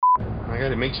I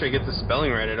gotta make sure I get the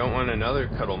spelling right. I don't want another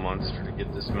cuddle monster to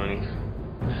get this money.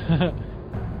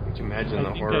 Could you imagine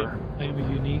the horror? I'm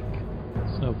a unique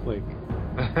snowflake.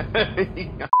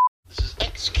 Yeah. This is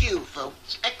XQ,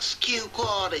 folks. XQ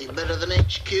quality. Better than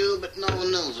HQ, but no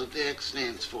one knows what the X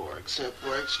stands for, except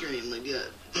we're extremely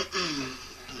good.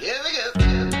 Here we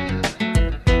go.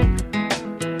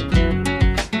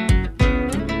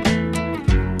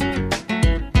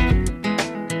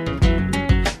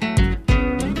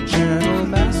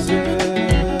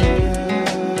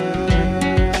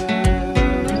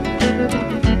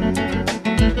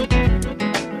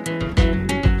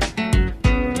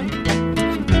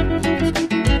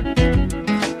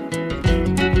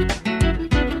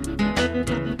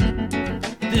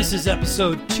 This is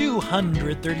episode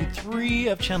 233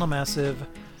 of Channel Massive,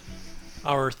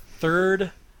 our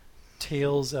third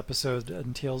Tales episode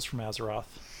in Tales from Azeroth.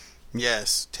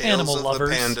 Yes, Tales Animal of lovers.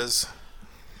 the Pandas.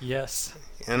 Yes.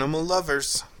 Animal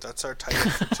lovers. That's our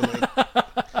title for tonight.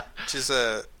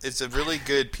 It's a really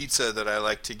good pizza that I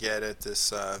like to get at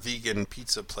this vegan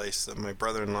pizza place that my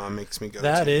brother-in-law makes me go to.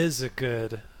 That is a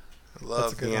good... I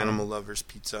love good the one. Animal Lovers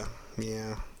pizza.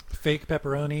 Yeah. Fake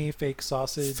pepperoni, fake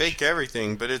sausage. Fake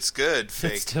everything, but it's good.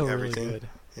 Fake It's still everything. really good.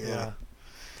 Yeah.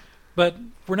 But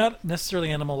we're not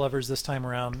necessarily animal lovers this time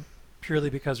around, purely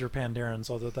because we're Pandarans,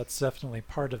 although that's definitely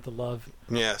part of the love.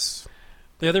 Yes.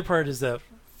 The other part is that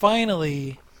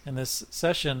finally, in this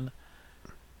session,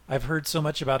 I've heard so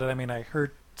much about it. I mean, I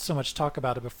heard so much talk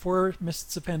about it before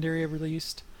Mists of Pandaria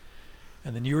released,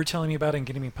 and then you were telling me about it and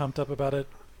getting me pumped up about it.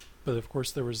 But of course,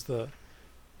 there was the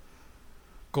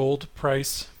gold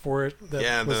price for it.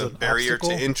 That was the an barrier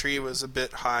obstacle. to entry was a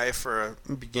bit high for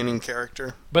a beginning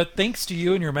character. But thanks to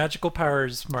you and your magical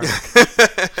powers, Mark,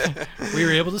 we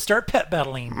were able to start pet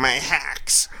battling. My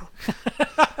hacks.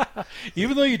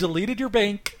 Even though you deleted your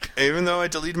bank. Even though I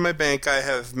deleted my bank, I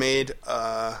have made...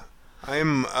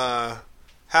 I'm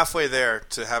halfway there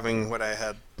to having what I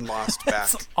had lost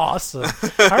back. That's awesome.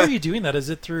 How are you doing that? Is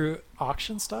it through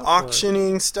auction stuff?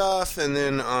 Auctioning stuff, and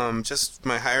then just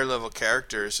my higher level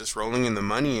character is just rolling in the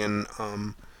money. And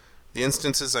the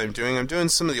instances I'm doing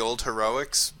some of the old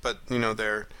heroics, but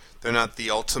they're not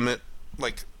the ultimate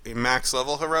like max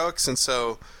level heroics, and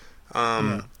so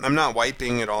I'm not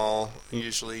wiping at all.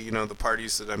 Usually, the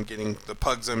parties that I'm getting, the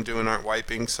pugs I'm doing aren't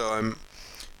wiping, so I'm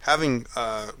having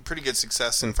pretty good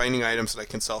success in finding items that I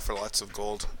can sell for lots of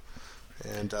gold.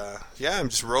 And I'm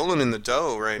just rolling in the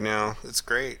dough right now. It's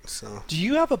great. So, Do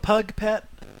you have a pug pet?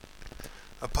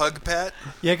 a pug pet?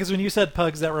 Yeah, because when you said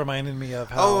pugs, that reminded me of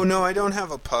how... Oh no, I don't have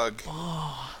a pug.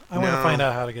 I want to No. find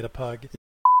out how to get a pug.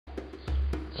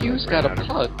 Hugh's got a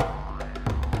pug.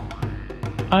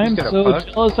 I'm got a so pug?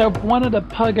 jealous. I've wanted a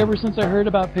pug ever since I heard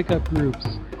about pickup groups.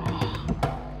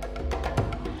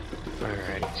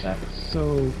 Alright. That's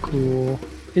so cool.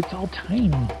 It's all tiny.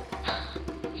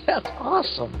 That's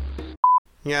awesome.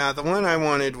 Yeah, the one I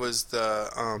wanted was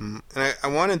the and I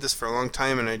wanted this for a long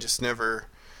time, and I just never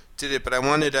did it. But I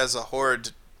wanted as a horde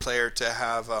player to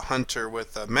have a hunter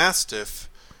with a mastiff,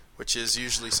 which is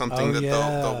usually something that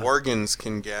the Worgans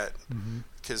can get.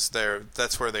 Because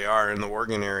that's where they are in the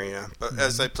Worgen area. But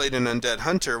as I played an undead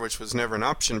hunter, which was never an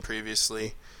option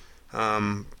previously,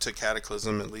 to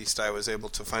Cataclysm at least, I was able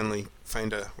to finally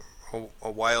find a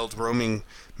wild roaming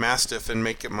mastiff and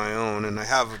make it my own. And I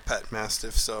have a pet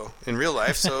mastiff, so in real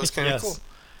life, so it's kind of Yes. cool.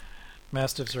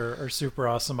 Mastiffs are super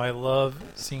awesome. I love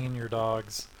seeing your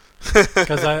dogs.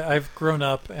 Because I've grown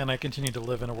up and I continue to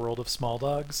live in a world of small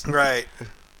dogs. Right.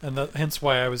 And hence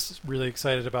why I was really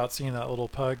excited about seeing that little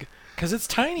pug. Because it's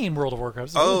tiny in World of Warcraft.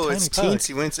 It's a Oh, really it's tiny pug.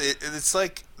 teensy weensy. It's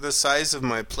like the size of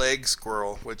my plague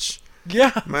squirrel, which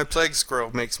Yeah. my plague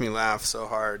squirrel makes me laugh so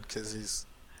hard because he's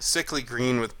sickly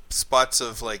green with spots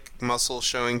of like muscle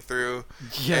showing through,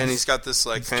 Yes. and he's got this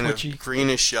like He's kind twitchy. of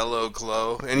greenish yellow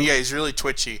glow, and yeah, he's really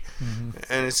twitchy,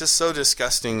 and it's just so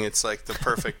disgusting. It's like the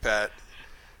perfect pet.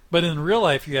 But in real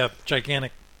life, you have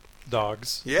gigantic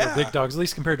dogs. Yeah. Or big dogs, at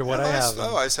least compared to what I have.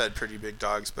 Oh, I've had pretty big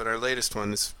dogs, but our latest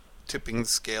one is tipping the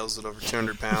scales at over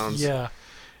 200 pounds. Yeah.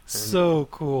 So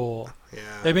cool. Yeah.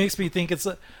 It makes me think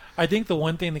I think the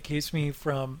one thing that keeps me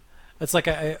from... It's like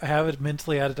I have it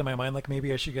mentally added to my mind, like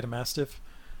maybe I should get a Mastiff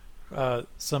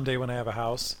someday when I have a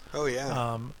house. Oh,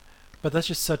 yeah. But that's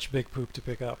just such big poop to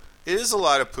pick up. It is a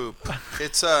lot of poop.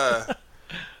 It's it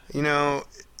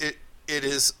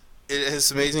is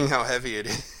it's amazing how heavy it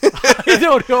is. I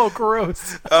don't know,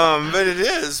 gross. But it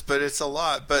is, but it's a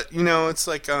lot. But, you know, it's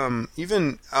like,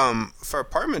 even for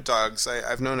apartment dogs,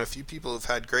 I've known a few people who've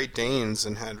had Great Danes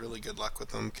and had really good luck with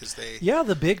them because Yeah,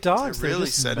 the big dogs, they're really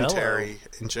just sedentary mellow.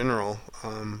 in general.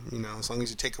 You know, as long as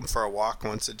you take them for a walk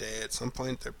once a day, at some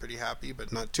point they're pretty happy,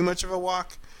 but not too much of a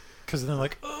walk. Because they're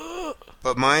like, ugh.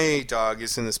 But my dog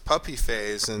is in this puppy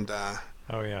phase, and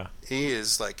Oh, yeah. he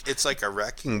is like, it's like a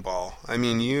wrecking ball. I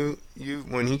mean, you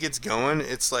when he gets going,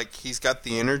 it's like he's got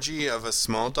the energy of a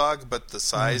small dog, but the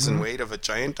size and weight of a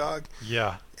giant dog.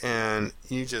 Yeah. And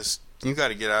you got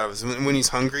to get out of his. When he's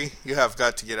hungry, you have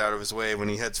got to get out of his way when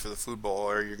he heads for the food bowl,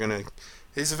 or you're gonna.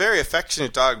 He's a very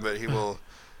affectionate dog, but he will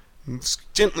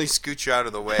gently scoot you out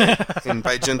of the way, and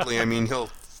by gently I mean he'll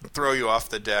throw you off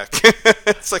the deck.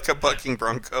 It's like a bucking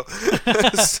bronco.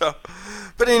 So,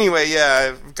 but anyway,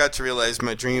 yeah, I've got to realize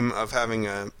my dream of having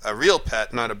a real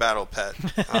pet, not a battle pet.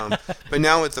 But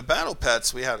now with the battle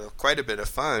pets, we had quite a bit of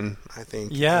fun, I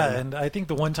think. Yeah, and I think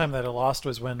the one time that I lost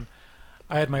was when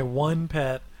I had my one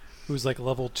pet who was like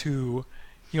level 2.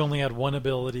 He only had one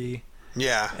ability,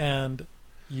 Yeah. and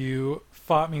you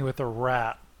fought me with a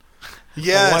rat.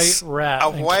 Yes, A white rat, a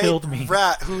and white killed me.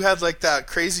 rat who had like that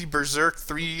crazy berserk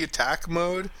 3 attack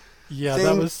mode. Yeah, thing.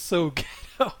 that was so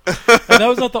ghetto. And that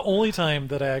was not the only time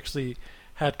that I actually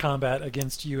had combat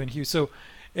against you and Hugh. So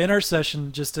in our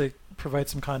session, just to provide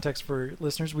some context for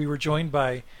listeners, we were joined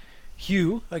by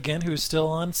Hugh, again, who's still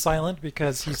on silent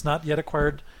because he's not yet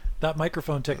acquired that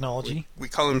microphone technology. We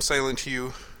call him Silent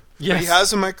Hugh. Yes. But he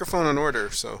has a microphone on order,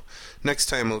 so next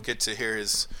time we'll get to hear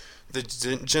the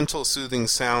gentle, soothing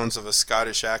sounds of a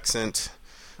Scottish accent.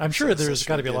 I'm sure So there's such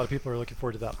got to a be a lot good- of people who are looking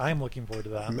forward to that. I'm looking forward to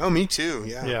that. Oh, me too,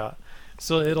 yeah. Yeah.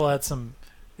 So it'll add some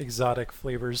exotic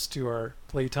flavors to our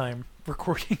playtime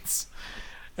recordings.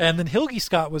 And then Hilgi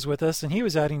Scott was with us, and he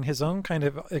was adding his own kind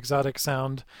of exotic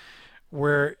sound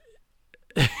where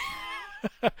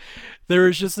there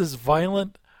was just this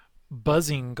violent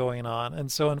buzzing going on.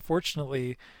 And so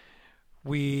unfortunately,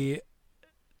 we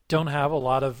don't have a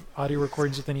lot of audio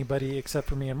recordings with anybody except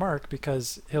for me and Mark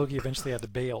because Hilgi eventually had to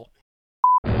bail.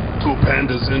 2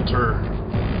 pandas enter,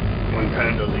 1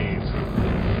 panda leave.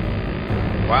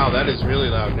 Wow, that is really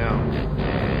loud now.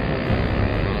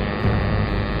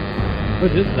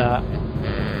 What is that?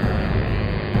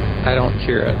 I don't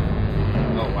hear it.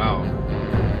 Oh, wow.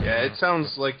 Yeah, it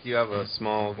sounds like you have a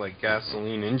small, like,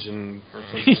 gasoline engine or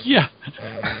something. Yeah.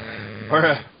 Or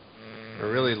a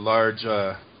really large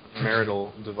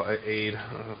marital aid.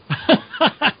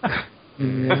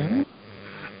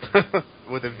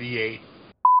 With a V8.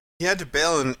 He had to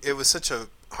bail, and it was such a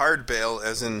hard bail,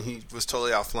 as in he was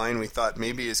totally offline. We thought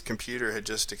maybe his computer had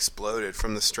just exploded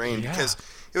from the strain, Yeah. because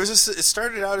it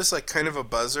started out as like kind of a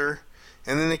buzzer,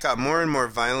 and then it got more and more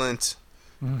violent,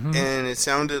 and it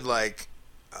sounded like,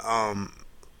 I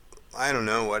don't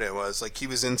know what it was, like he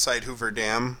was inside Hoover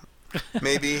Dam.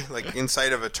 Maybe like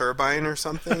inside of a turbine or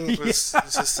something. It was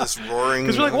just this roaring.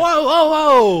 Because we're like, whoa, whoa,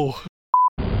 whoa!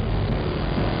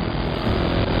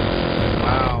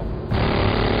 Wow.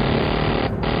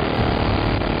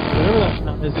 Whatever that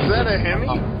sound is. Is that a Hemi?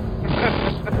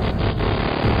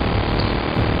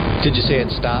 Did you say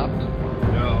it stopped?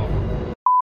 No.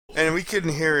 And we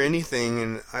couldn't hear anything,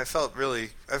 and I felt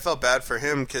bad for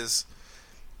him because,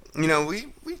 you know, we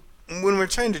when we're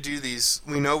trying to do these,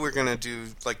 we know we're gonna do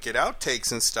like get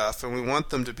outtakes and stuff, and we want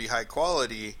them to be high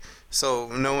quality. So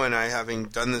Noah and I, having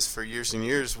done this for years and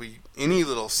years, any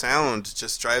little sound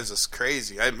just drives us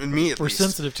crazy. Me at We're least.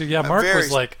 sensitive to. Yeah, I'm Mark very-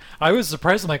 was like, I was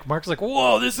surprised. I'm like, Mark's like,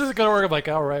 whoa, this isn't gonna work. I'm like,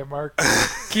 all right, Mark,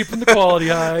 keeping the quality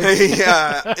high.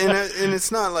 Yeah, and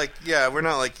it's not like, we're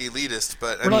not like elitist,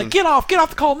 but We're like, get off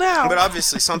the call now. But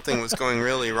obviously something was going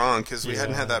really wrong because we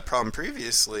hadn't Yeah. had that problem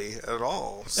previously at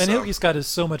all. And so. Hilgi Scott is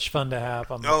so much fun to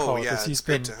have on the Oh call yeah, because he's it's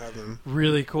great been to have him.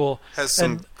 really cool. Has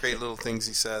some And- great little things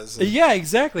he says. and- Yeah,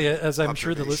 exactly. As I'm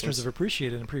sure the Observations. listeners have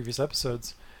appreciated in previous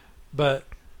episodes, but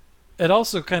it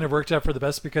also kind of worked out for the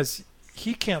best because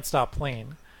he can't stop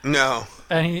playing, No.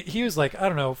 and he was like, I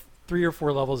don't know, 3 or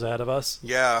 4 levels ahead of us.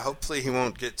 Yeah, hopefully he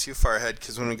won't get too far ahead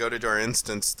because when we go to do our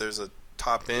instance, there's a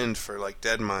top end for like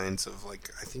Dead Mines of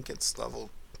like, I think it's level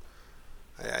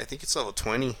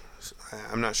 20.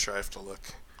 I'm not sure. I have to look.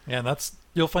 Yeah, and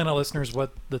you'll find out, listeners,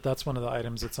 that's one of the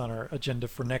items that's on our agenda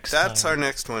for next That's time. our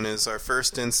next one, is our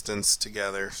first instance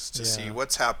together to see Yeah.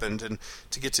 what's happened, and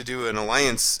to get to do an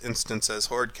alliance instance as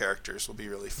Horde characters will be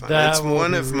really fun. That It's will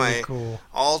one be of really my cool.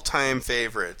 all-time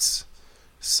favorites.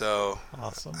 So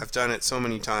Awesome. I've done it so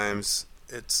many times.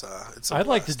 It's a I'd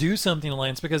like to blast. do something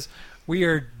Alliance because we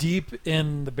are deep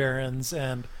in the Barrens,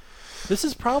 and this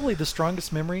is probably the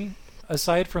strongest memory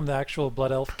aside from the actual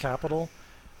Blood Elf capital,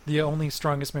 the other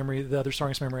strongest memory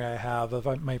I have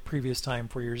of my previous time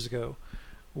 4 years ago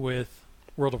with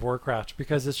World of Warcraft,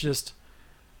 because it's just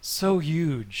so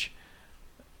huge,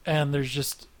 and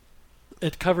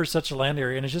it covers such a land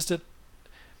area, and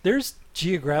there's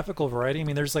geographical variety. I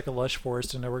mean, there's like a lush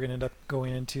forest, and we're going to end up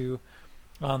going into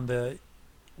on the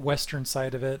western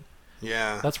side of it.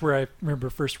 Yeah. That's where I remember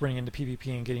first running into PvP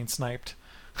and getting sniped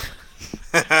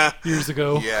years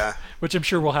ago. Yeah. Which I'm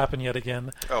sure will happen yet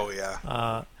again. Oh,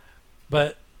 yeah.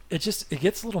 But it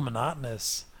gets a little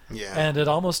monotonous. Yeah. And it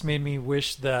almost made me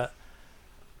wish that,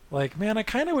 like, man, I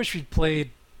kind of wish we'd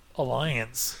played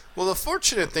Alliance. Well, the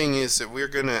fortunate thing is that we're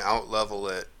going to out-level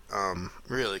it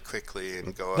really quickly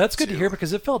and go up. That's good to hear,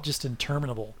 because it felt just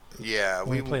interminable. Yeah,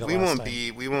 we played it won't last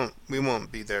be we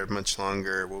won't be there much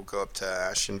longer. We'll go up to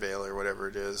Ashenvale or whatever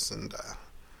it is, and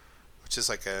which is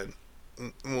like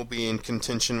we'll be in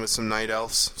contention with some night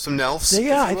elves, some nelfs.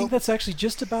 Yeah, I think that's actually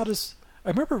just about as. I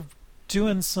remember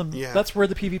doing some. Yeah. That's where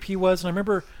the PvP was, and I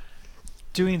remember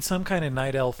doing some kind of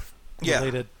night elf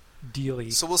related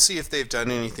dealy. So we'll see if they've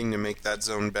done anything to make that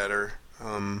zone better.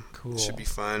 Cool. It should be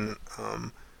fun.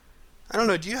 I don't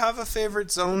know. Do you have a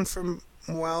favorite zone from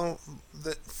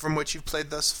from what you've played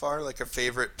thus far? Like a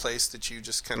favorite place that you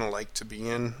just kind of like to be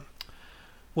in?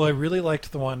 Well, I really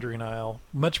liked the Wandering Isle,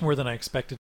 much more than I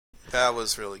expected. That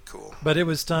was really cool. But it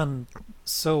was done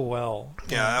so well.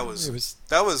 Yeah, that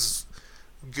was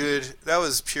good. That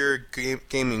was pure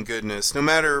gaming goodness. No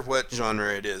matter what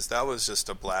genre it is, that was just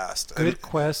a blast. Good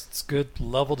quests, good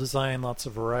level design, lots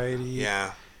of variety.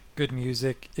 Yeah. Good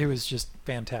music. It was just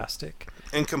fantastic.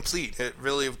 And complete. It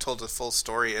really told a full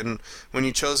story. And when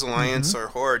you chose Alliance or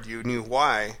Horde, you knew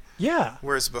why. Yeah.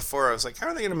 Whereas before, I was like, how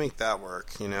are they going to make that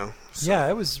work? You know? So. Yeah,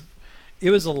 it was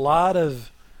a lot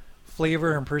of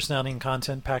flavor and personality and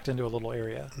content packed into a little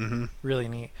area. Mm-hmm. Really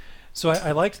neat. So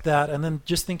I liked that. And then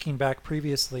just thinking back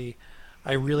previously,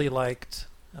 I really liked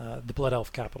the Blood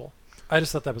Elf capital. I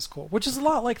just thought that was cool, which is a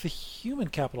lot like the human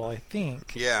capital, I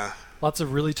think. Yeah. Lots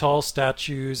of really tall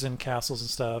statues and castles and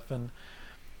stuff. And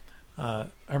I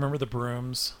remember the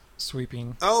brooms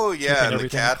sweeping. Oh, yeah, and the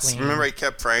cats. Clean. Remember I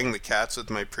kept praying the cats with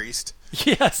my priest?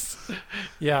 Yes.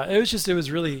 Yeah, it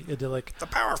was really idyllic. The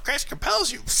power of Christ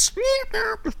compels you.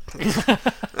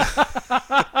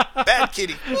 Bad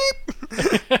kitty.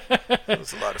 That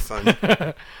was a lot of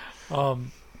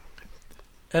fun.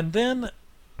 And then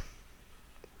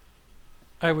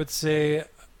I would say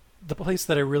the place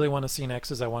that I really want to see next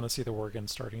is I want to see the Worgen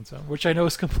starting zone, which I know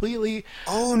is completely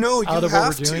out of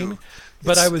what we're doing.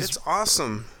 But it's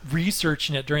awesome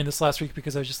researching it during this last week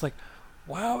because I was just like,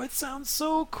 wow, it sounds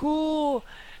so cool.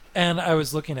 And I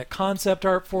was looking at concept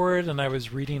art for it, and I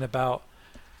was reading about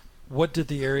what did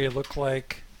the area look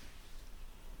like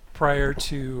prior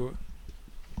to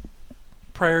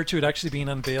it actually being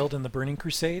unveiled in the Burning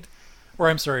Crusade. Or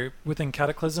I'm sorry, within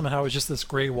Cataclysm, and how it was just this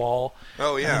gray wall.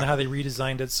 Oh, yeah. And how they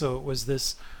redesigned it so it was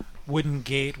this wooden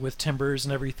gate with timbers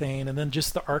and everything. And then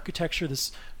just the architecture,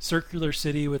 this circular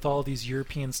city with all these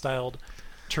European-styled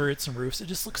turrets and roofs. It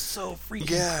just looks so freaking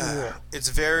cool. It's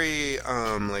very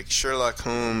like Sherlock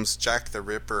Holmes, Jack the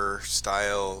Ripper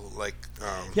style. Like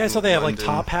I saw they have like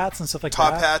top hats and stuff like that.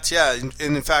 Top hats, yeah. And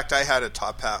in fact, I had a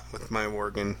top hat with my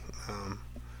Worgen,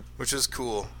 which was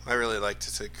cool. I really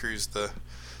liked to cruise the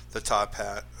top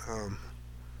hat.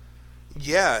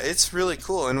 Yeah, it's really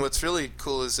cool. And what's really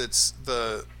cool is it's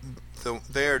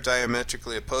they are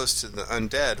diametrically opposed to the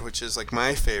undead, which is like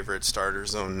my favorite starter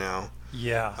zone now.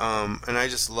 Yeah. And I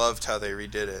just loved how they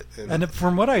redid it. And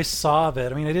from what I saw of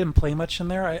it, I mean, I didn't play much in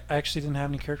there. I actually didn't have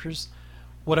any characters.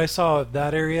 What I saw of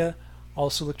that area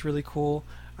also looked really cool.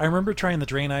 I remember trying the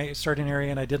Draenei starting area,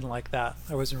 and I didn't like that.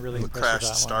 I wasn't really impressed with that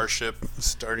Crashed one. Starship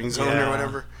starting zone or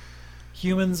whatever.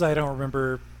 Humans, I don't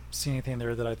remember seeing anything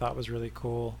there that I thought was really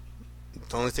cool.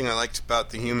 The only thing I liked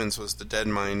about the humans was the Dead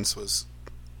Mines.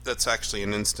 That's actually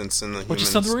an instance in the humans. Which is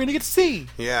something we're going to get to see.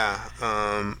 Yeah.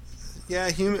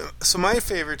 So my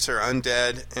favorites are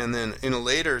Undead, and then in a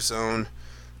later zone,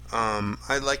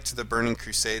 I liked the Burning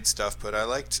Crusade stuff, but I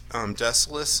liked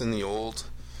Desolace in the old,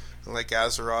 like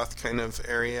Azeroth kind of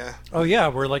area. Oh yeah,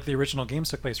 where like the original games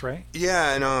took place, right?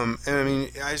 Yeah, and I mean,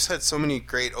 I just had so many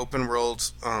great open world,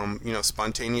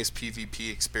 spontaneous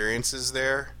PvP experiences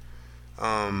there,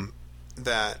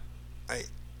 that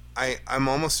I'm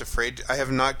almost afraid. I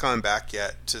have not gone back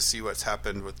yet to see what's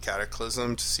happened with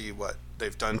Cataclysm, to see what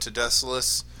they've done to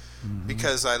Desolace,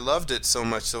 because I loved it so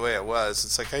much the way it was.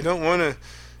 It's like I don't want to.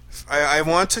 I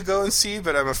want to go and see,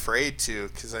 but I'm afraid to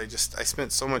because I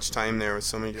spent so much time there with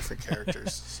so many different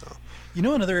characters. So. You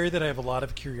know, another area that I have a lot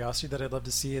of curiosity that I'd love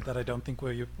to see that I don't think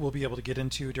we'll be able to get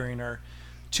into during our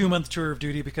 2-month tour of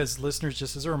duty because listeners,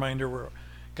 just as a reminder, we're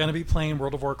going to be playing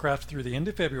World of Warcraft through the end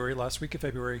of February, last week of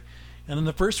February, and then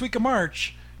the first week of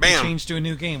March, we Bam! change to a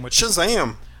new game, which is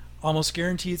Shazam! almost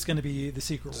guaranteed it's going to be the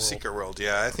Secret The World. Secret World,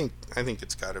 yeah. I think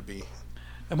it's got to be.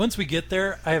 And once we get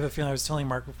there, I have a feeling, I was telling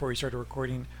Mark before we started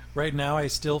recording, right now I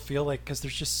still feel like, because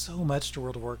there's just so much to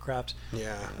World of Warcraft,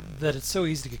 Yeah. that it's so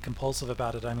easy to get compulsive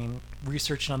about it. I mean,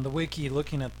 researching on the wiki,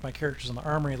 looking at my characters in the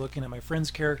armory, looking at my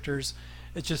friends' characters,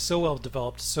 it's just so well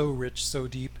developed, so rich, so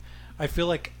deep. I feel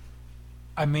like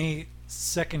I may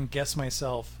second guess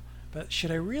myself, but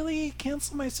should I really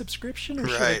cancel my subscription, or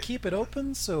should I Right. keep it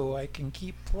open so I can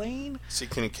keep playing? So you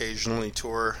can occasionally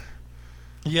tour.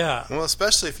 Yeah. Well,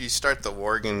 especially if you start the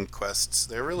Worgen quests,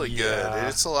 they're really good. Yeah.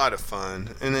 It's a lot of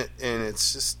fun, and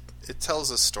it's just it tells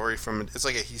a story from it. It's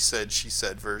like a he said she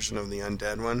said version of the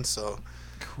Undead one, so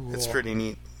Cool. it's pretty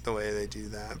neat the way they do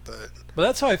that. But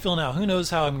that's how I feel now. Who knows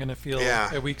how I'm going to feel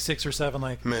Yeah. at week 6 or 7?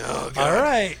 Like, oh, God. all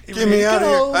right, Get me out of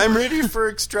here! go. I'm ready for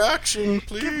extraction,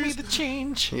 please. Give me the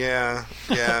change. Yeah,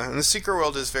 yeah. And the Secret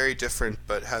World is very different,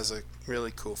 but has a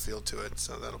really cool feel to it,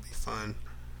 so that'll be fun.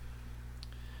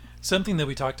 Something that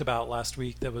we talked about last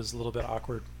week that was a little bit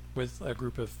awkward with a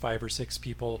group of 5 or 6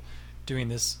 people doing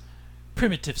this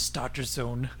primitive starter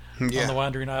zone Yeah. on the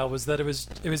Wandering Isle was that it was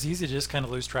easy to just kind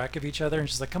of lose track of each other and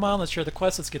just like, come on, let's share the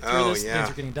quest, let's get through Oh, this, yeah.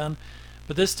 things are getting done.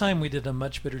 But this time we did a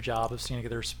much better job of staying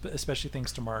together, especially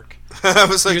thanks to Mark. I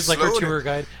was like, He was like our slow tour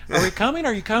guide. Are we coming?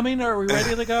 Are you coming? Are we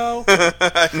ready to go?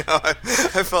 I know. I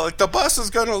felt like the bus is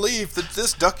going to leave.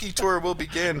 This Ducky tour will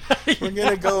begin. We're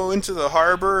going to go into the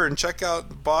harbor and check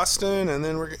out Boston, and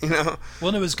then we're, Well,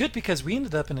 and it was good because we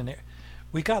ended up in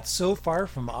we got so far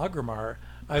from Agramar,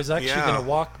 I was actually Yeah. going to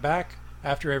walk back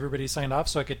after everybody signed off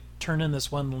so I could turn in this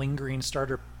one lingering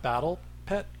starter battle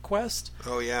pet quest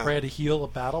Oh, yeah. where I had to heal a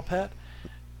battle pet.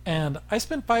 And I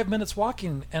spent 5 minutes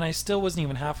walking, and I still wasn't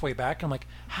even halfway back. I'm like,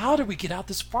 how did we get out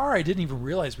this far? I didn't even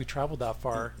realize we traveled that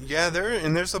far. Yeah,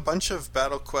 there's a bunch of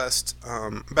battle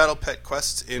pet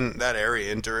quests in that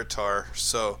area in Duratar.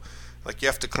 So, like, you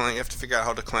have to figure out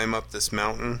how to climb up this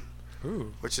mountain,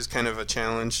 Ooh. which is kind of a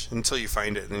challenge until you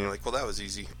find it, and then you're like, well, that was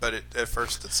easy. But at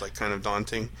first, it's like kind of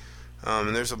daunting.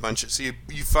 And there's a bunch of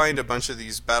you find a bunch of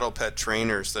these battle pet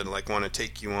trainers that like want to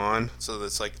take you on. So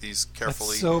that's like these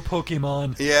carefully. That's so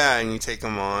Pokemon. Yeah, and you take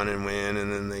them on and win,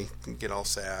 and then they get all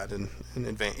sad and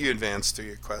you advance through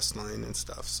your quest line and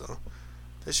stuff. So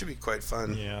that should be quite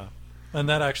fun. Yeah. And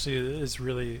that actually is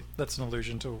really, that's an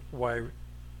allusion to why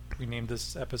we named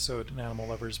this episode Animal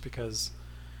Lovers, because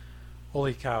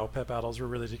holy cow, pet battles were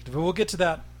really addictive. But we'll get to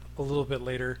that a little bit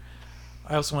later.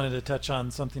 I also wanted to touch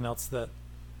on something else that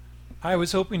I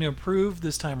was hoping to improve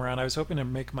this time around. I was hoping to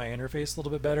make my interface a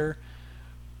little bit better.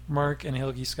 Mark and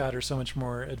Hilgi Scott are so much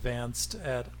more advanced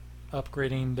at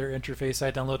upgrading their interface.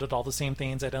 I downloaded all the same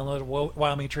things. I downloaded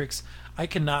WoW Matrix. I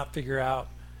cannot figure out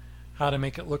how to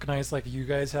make it look nice like you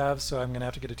guys have, so I'm going to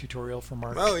have to get a tutorial from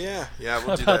Mark. Oh, yeah. Yeah,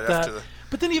 we'll do about that after the...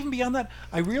 But then even beyond that,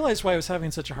 I realized why I was having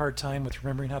such a hard time with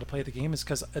remembering how to play the game is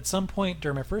because at some point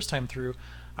during my first time through,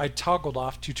 I toggled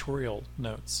off tutorial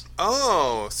notes.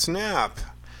 Oh, snap.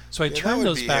 So I Yeah, turned that would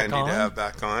those be back handy on. to have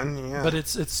back on, yeah. But it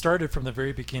started from the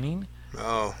very beginning.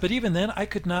 Oh. But even then, I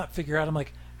could not figure out. I'm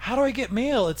like, how do I get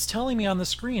mail? It's telling me on the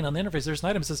screen, on the interface, there's an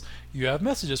item that says, you have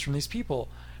messages from these people.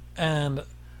 And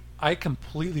I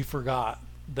completely forgot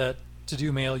that to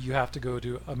do mail, you have to go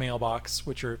to a mailbox,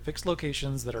 which are fixed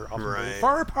locations that are often very Right.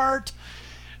 far apart.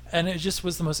 And it just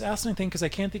was the most asinine thing because I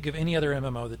can't think of any other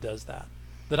MMO that does that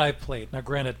I've played. Now,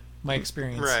 granted, my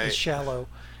experience Right. is shallow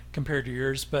compared to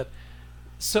yours, but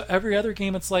so every other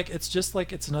game, it's just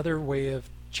like it's another way of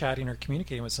chatting or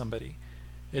communicating with somebody.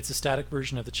 It's a static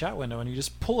version of the chat window, and you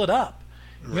just pull it up.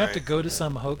 You have to Right. go to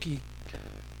some hokey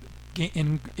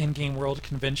in-game world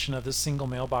convention of this single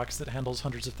mailbox that handles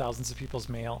hundreds of thousands of people's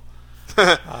mail.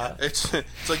 It's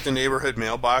like the neighborhood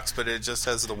mailbox, but it just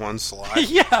has the one slot.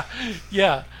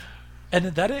 yeah. And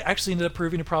that actually ended up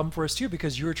proving a problem for us, too,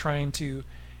 because you were trying to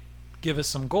give us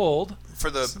some gold For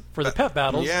the pet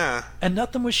battles, Yeah. and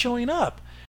nothing was showing up.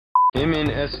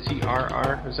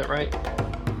 MNSTRR, is that right?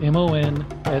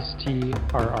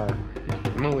 MONSTRR.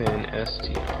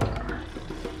 MONSTRR.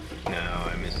 No,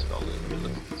 I misspelled it. Let me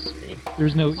look at the screen.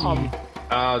 There's no E.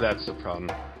 Oh, that's the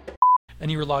problem. And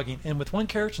you were logging in with one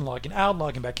character and logging out,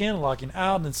 logging back in, logging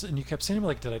out, and you kept saying,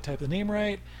 like, did I type the name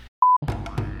right?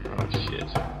 Oh, shit.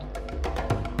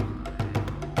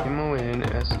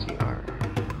 MONSTR.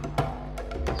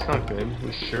 That's not good.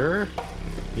 You sure?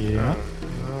 Yeah.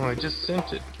 Oh, I just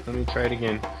sent it. Let me try it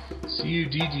again.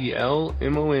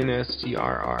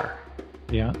 CUDDLMONSTRR.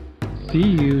 Yeah.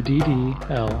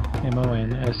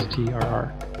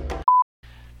 CUDDLMONSTRR.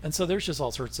 And so there's just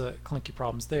all sorts of clunky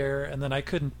problems there. And then I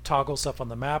couldn't toggle stuff on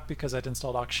the map because I'd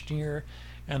installed Auctioneer,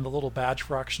 and the little badge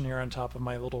for Auctioneer on top of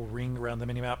my little ring around the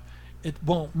minimap, it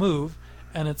won't move.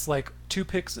 And it's like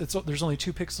there's only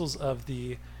 2 pixels of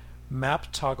the map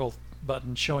toggle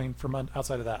button showing from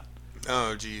outside of that.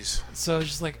 Oh, geez. So it's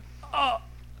just like, oh,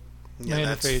 Yeah, my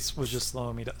that's- interface was just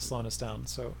slowing us down.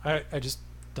 So I just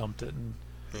dumped it and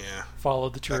Yeah.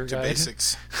 followed the tour Back to guide.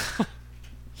 basics.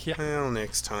 Yeah, Well,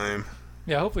 next time.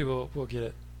 yeah. Hopefully we'll get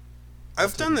it.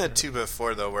 I've done that too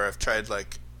before though, where I've tried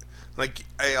like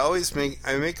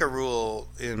I make a rule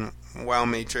in WoW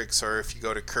Matrix, or if you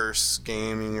go to Curse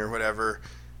Gaming or whatever,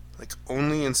 like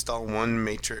only install one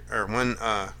matrix or one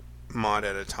mod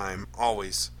at a time,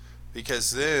 always,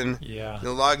 because then Yeah.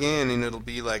 you'll log in and it'll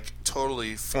be like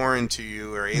totally foreign to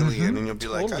you or alien, and you'll be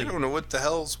like, totally. I don't know what the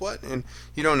hell's what, and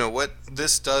you don't know what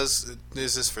this does.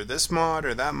 Is this for this mod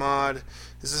or that mod?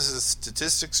 Is this a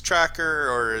statistics tracker,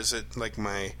 or is it like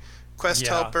my quest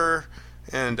Yeah. helper?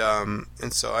 And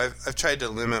so I've tried to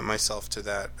limit myself to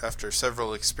that after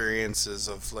several experiences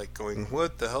of like going,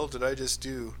 what the hell did I just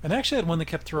do? And I actually had one that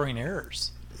kept throwing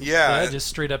errors. Yeah, That I just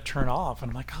straight up turn off,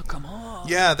 and I'm like, oh, come on.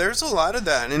 yeah, there's a lot of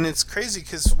that, and it's crazy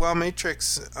because WoW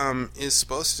Matrix is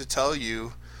supposed to tell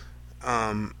you,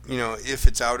 if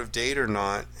it's out of date or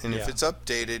not, and if Yeah. it's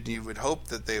updated, you would hope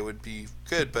that they would be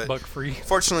good. But Bug free.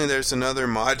 fortunately, there's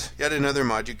yet another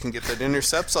mod you can get that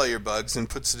intercepts all your bugs and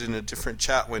puts it in a different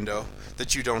chat window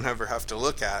that you don't ever have to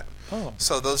look at. Oh.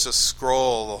 So those just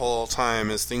scroll the whole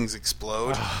time as things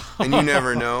explode, and you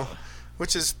never know,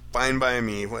 which is fine by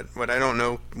me. What I don't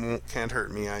know can't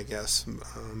hurt me, I guess.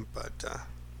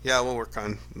 Yeah, we'll work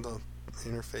on the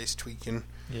interface tweaking.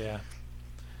 Yeah.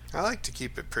 I like to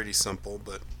keep it pretty simple,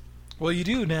 but Well, you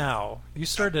do now. You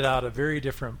started out a very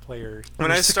different player.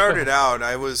 when I started out,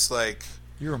 I was like,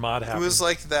 you were mod happy. it was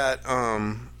like that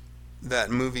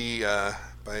movie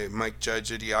by Mike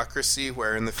Judge, Idiocracy,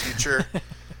 where in the future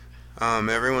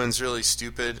everyone's really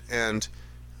stupid, and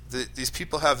these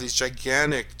people have these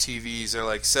gigantic TVs. They're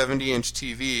like 70-inch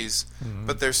TVs,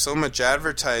 but there's so much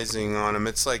advertising on them.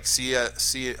 It's like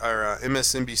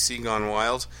MSNBC gone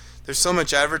wild. There's so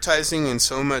much advertising and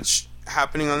so much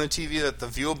happening on the TV that the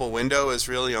viewable window is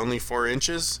really only 4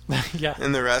 inches, yeah.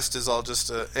 and the rest is all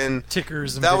just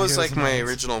Tickers and that was videos like and my things.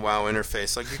 original WoW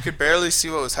interface. Like you could barely see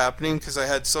what was happening because I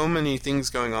had so many things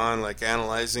going on, like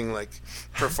analyzing like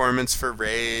performance for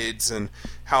raids and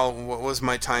what was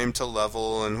my time to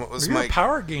level and what was You're my a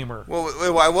power gamer.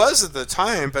 well, I was at the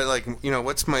time, but like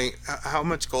how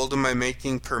much gold am I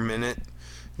making per minute?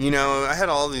 I had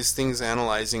all these things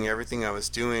analyzing everything I was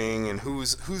doing and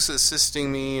who's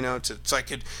assisting me, so I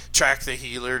could track the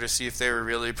healer to see if they were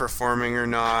really performing or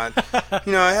not.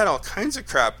 I had all kinds of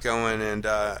crap going, and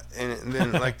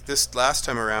then like this last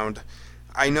time around,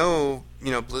 I know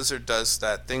Blizzard does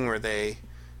that thing where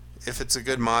if it's a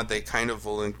good mod, they kind of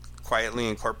will quietly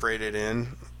incorporate it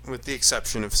in, with the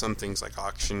exception of some things like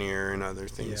Auctioneer and other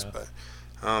things, Yeah. but.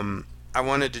 I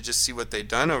wanted to just see what they'd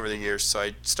done over the years, so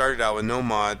I started out with no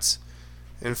mods.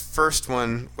 And first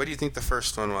one, what do you think the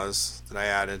first one was that I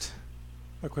added?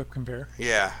 Equip compare.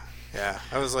 Yeah.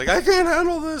 I was like, I can't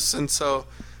handle this, and so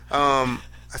I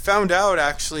found out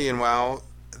actually in WoW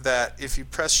that if you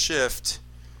press Shift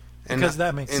and Because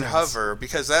that makes sense. hover,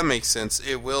 because that makes sense,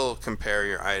 it will compare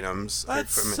your items. your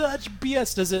That's equipment. such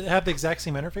BS. Does it have the exact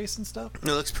same interface and stuff? It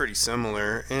looks pretty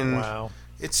similar, and Wow.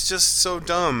 it's just so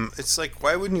dumb. It's like,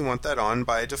 why wouldn't you want that on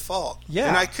by default? Yeah.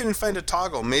 And I couldn't find a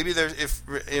toggle. Maybe there's, if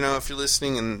you're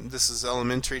listening and this is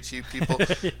elementary to you people,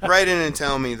 write in and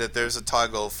tell me that there's a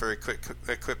toggle for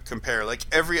equip compare, like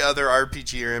every other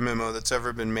RPG or MMO that's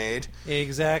ever been made.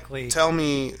 Exactly. Tell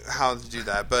me how to do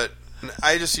that. But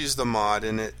I just use the mod,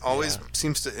 and it always Yeah.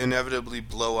 seems to inevitably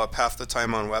blow up half the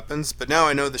time on weapons. But now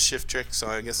I know the shift trick, so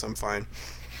I guess I'm fine.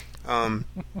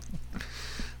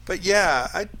 But yeah,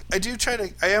 I do try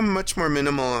to. I am much more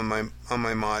minimal on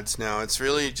my mods now. It's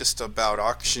really just about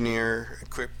Auctioneer,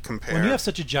 Equip, Compare. When you have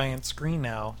such a giant screen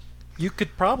now, you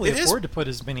could probably It is- afford to put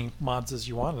as many mods as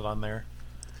you wanted on there.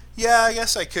 Yeah, I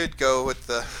guess I could go with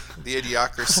the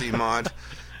Idiocracy mod,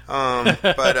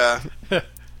 but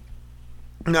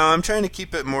no, I'm trying to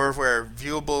keep it more of where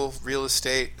viewable real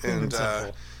estate and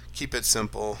Simple. keep it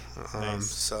simple. Nice.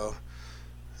 So,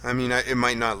 I mean, it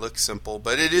might not look simple,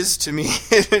 but it is to me.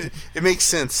 It makes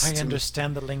sense. I to me.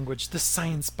 understand the language, the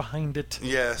science behind it.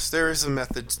 Yes, there is a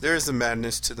method. There is a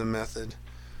madness to the method.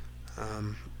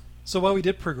 So while we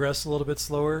did progress a little bit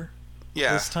slower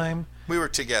Yeah, this time, we were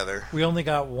together. we only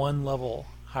got one level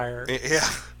higher. Yeah,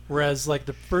 Whereas like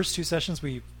the first 2 sessions,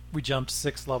 we jumped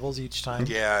 6 levels each time.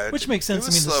 yeah. Which makes sense.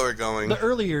 It was I mean, slower going. The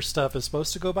earlier stuff is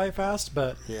supposed to go by fast,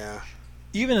 but Yeah,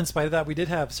 even in spite of that, we did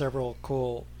have several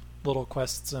cool little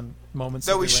quests and moments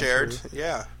that we went shared. through.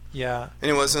 Yeah. Yeah. And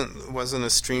it wasn't a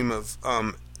stream of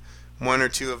one or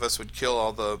two of us would kill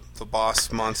all the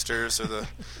boss monsters or the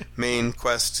main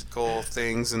quest goal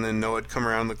things, and then Noah would come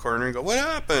around the corner and go, "What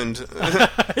happened?"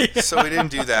 Yeah. So we didn't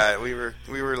do that. We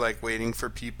were like waiting for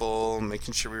people,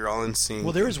 making sure we were all in sync.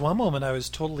 Well, there was one moment I was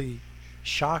totally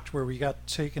shocked where we got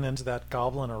taken into that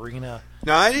goblin arena.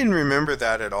 No, I didn't remember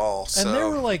that at all. So. And there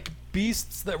were like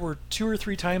beasts that were 2 or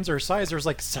 3 times our size. There was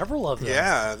like several of them.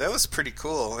 Yeah, that was pretty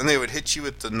cool. And they would hit you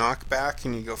with the knockback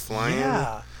and you go flying.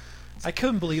 Yeah. I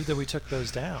couldn't believe that we took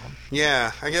those down.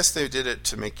 Yeah, I guess they did it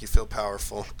to make you feel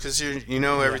powerful. Because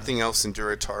everything else in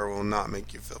Durotar will not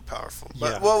make you feel powerful.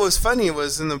 But Yeah. what was funny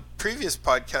was in the previous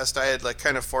podcast, I had like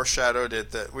kind of foreshadowed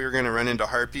it that we were going to run into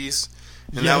harpies.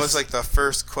 And that Yes. was like the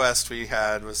first quest we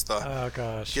had was the Oh,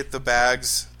 gosh. get the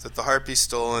bags that the harpies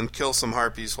stole and kill some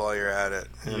harpies while you're at it.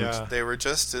 And Yeah. they were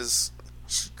just as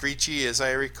screechy as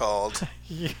I recalled.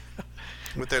 Yeah.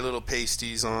 With their little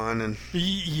pasties on and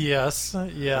Yes.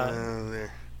 Yeah.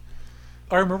 they're-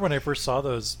 I remember when I first saw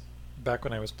those back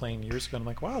when I was playing years ago. I'm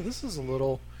like, wow, this is a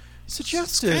little it's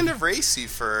suggestive. kind of racy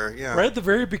for Right at the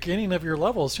very beginning of your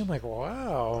levels. I'm like,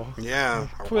 wow. yeah.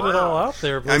 Put it all out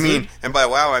there. I mean, Blizzard. and by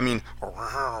wow I mean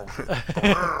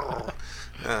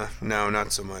no,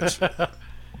 not so much.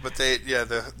 But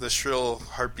the shrill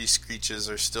harpy screeches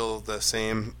are still the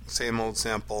same old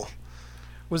sample.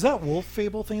 Was that wolf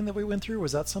fable thing that we went through?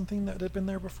 Was that something that had been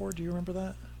there before? Do you remember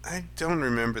that? I don't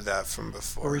remember that from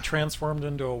before. Where we transformed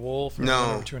into a wolf and No.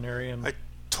 went over to an area and I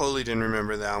totally didn't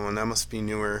remember that one. That must be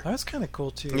newer. that was kind of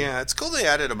cool too. Yeah, it's cool they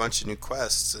added a bunch of new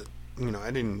quests that,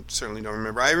 I certainly don't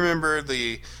remember. I remember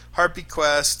the Harpy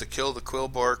quest, the Kill the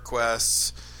Quillbor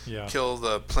quests, Yeah. Kill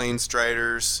the Plain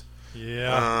Striders.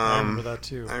 Yeah, I remember that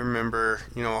too. I remember,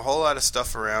 a whole lot of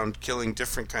stuff around killing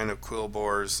different kind of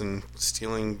Quillbors and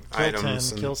stealing Kill items.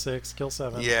 10, and, kill 6, kill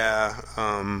 7. Yeah,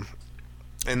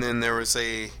 and then there was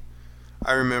I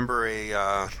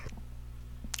remember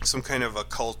some kind of a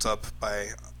cult up by,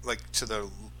 like, to the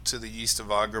east of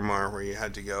Agramar where you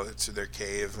had to go to their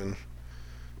cave and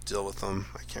deal with them.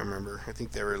 I can't remember. I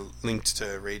think they were linked to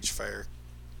Ragefire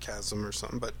Chasm or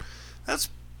something, but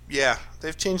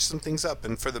they've changed some things up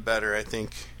and for the better, I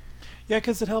think. Yeah,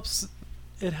 because it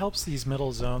helps these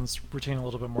middle zones retain a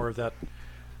little bit more of that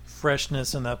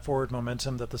freshness and that forward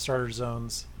momentum that the starter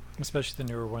zones, especially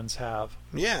the newer ones, have.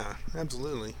 Yeah,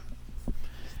 absolutely.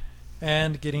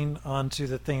 And getting on to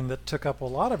the thing that took up a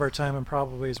lot of our time and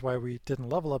probably is why we didn't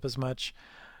level up as much,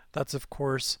 that's of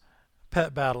course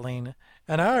pet battling.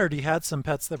 And I already had some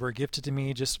pets that were gifted to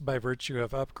me just by virtue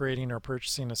of upgrading or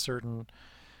purchasing a certain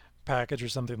package or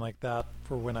something like that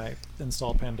for when I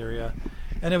installed Pandaria.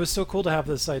 And it was so cool to have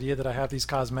this idea that I have these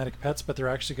cosmetic pets, but they're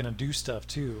actually going to do stuff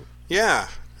too. Yeah,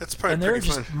 that's probably And there are pretty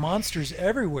just fun. monsters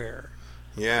everywhere.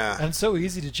 Yeah. And it's so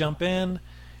easy to jump in,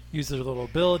 use their little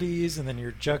abilities, and then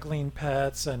you're juggling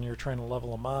pets and you're trying to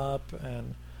level them up.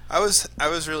 And I was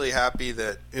really happy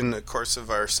that in the course of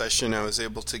our session I was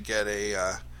able to get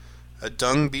a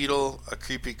dung beetle, a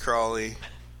creepy crawly,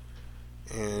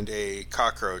 and a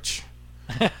cockroach.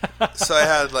 So I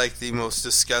had like the most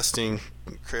disgusting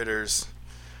critters.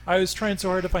 I was trying so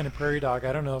hard to find a prairie dog.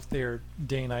 I don't know if they're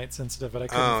day-night sensitive, but I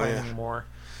couldn't find any more.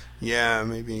 Yeah,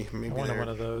 maybe I wanted they're one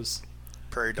of those.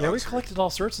 prairie dogs. Yeah, we collected all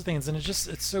sorts of things, and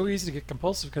it's so easy to get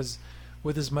compulsive because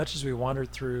with as much as we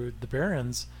wandered through the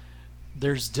Barrens,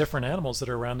 there's different animals that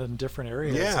are around in different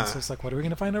areas. Yeah. And so it's like, what are we going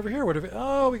to find over here? We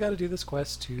got to do this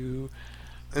quest too.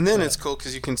 And then it's cool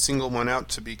because you can single one out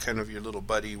to be kind of your little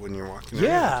buddy when you're walking around.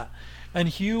 Yeah. And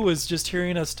Hugh was just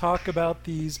hearing us talk about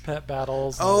these pet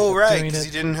battles. And Oh, right, doing because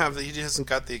it. he hasn't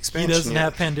got the He expansion doesn't yet.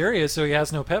 have Pandaria, so he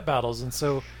has no pet battles, and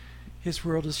so his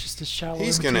world is just a shallow.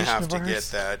 He's going to imitation have of to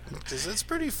ours. get that because it's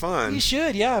pretty fun. He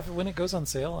should, yeah. When it goes on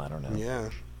sale, I don't know. Yeah.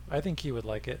 I think he would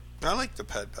like it. I like the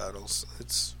pet battles.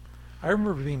 I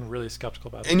remember being really skeptical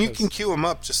about it. And you can because- queue them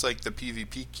up just like the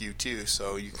PvP queue too,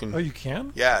 so you can. Oh, you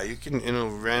can? Yeah, you can. It'll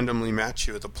randomly match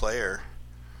you with a player,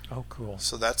 Oh, cool.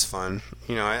 so that's fun.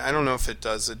 I don't know if it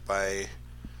does it by,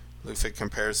 if it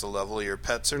compares the level of your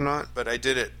pets or not, but I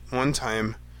did it one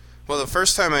time. Well, only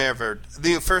time I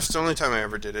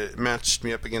ever did it, it matched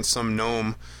me up against some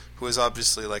gnome who was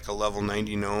obviously like a level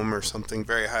 90 gnome or something,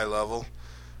 very high level.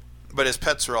 But his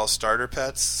pets were all starter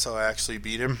pets, so I actually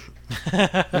beat him.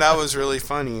 And that was really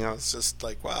funny. I was just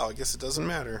like, wow, I guess it doesn't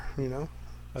matter,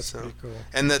 That's So- pretty cool.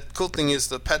 And the cool thing is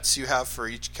the pets you have for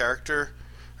each character,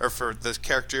 or for the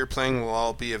character you're playing, will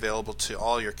all be available to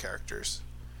all your characters.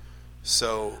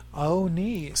 So Oh,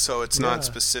 neat. it's Yeah. not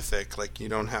specific, like you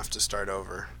don't have to start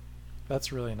over.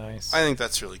 That's really nice. I think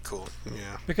that's really cool.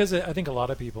 Yeah. Because I think a lot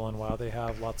of people in WoW, they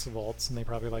have lots of vaults, and they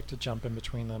probably like to jump in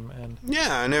between them. And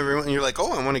Yeah, and everyone, you're like,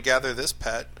 oh, I want to gather this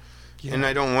pet. yeah. And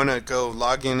I don't want to go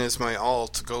log in as my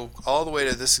alt, go all the way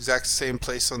to this exact same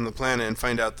place on the planet and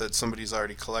find out that somebody's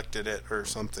already collected it or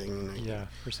something. Yeah,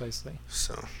 precisely.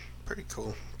 So, pretty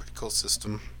cool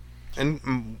system.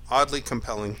 And oddly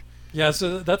compelling. Yeah,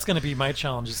 so that's going to be my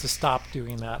challenge, is to stop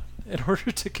doing that in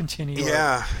order to continue our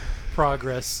Yeah.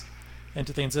 progress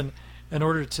into things. And in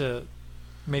order to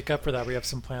make up for that, we have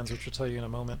some plans, which we'll tell you in a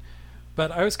moment.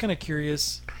 But I was kind of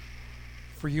curious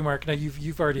for you, Mark. Now,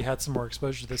 you've already had some more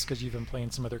exposure to this because you've been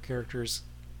playing some other characters,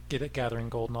 gathering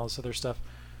gold and all this other stuff.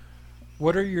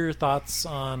 What are your thoughts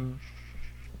on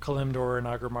Kalimdor and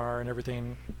Agramar and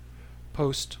everything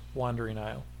post Wandering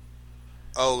Isle?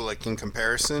 Oh, like in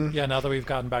comparison? Yeah, now that we've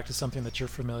gotten back to something that you're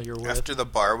familiar with. After the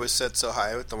bar was set so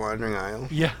high with the Wandering Isle?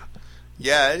 Yeah.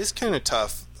 Yeah, it is kind of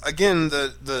tough. Again,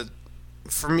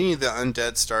 for me, the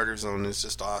Undead starter zone is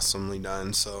just awesomely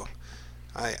done, so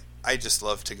I just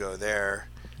love to go there.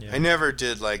 Yeah. I never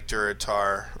did like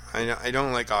Durotar. I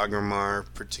don't like Agramar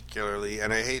particularly,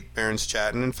 and I hate Baron's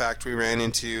chat. And in fact, we ran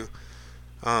into...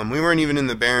 we weren't even in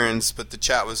the Barons, but the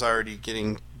chat was already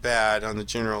getting bad on the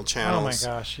general channels. Oh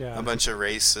my gosh, yeah. A bunch of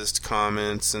racist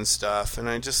comments and stuff, and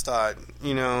I just thought,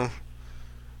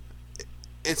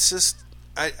 it's just...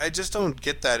 I just don't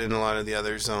get that in a lot of the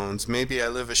other zones. Maybe I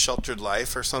live a sheltered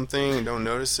life or something and don't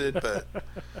notice it, but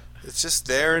it's just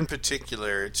there in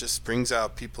particular. It just brings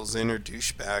out people's inner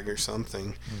douchebag or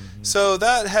something. Mm-hmm. So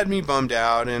that had me bummed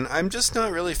out, and I'm just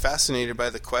not really fascinated by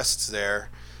the quests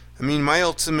there. I mean, my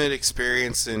ultimate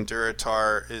experience in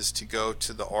Durotar is to go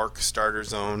to the Orc starter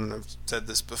zone. I've said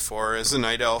this before. As a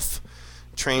Night Elf,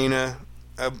 train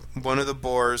one of the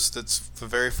boars. That's the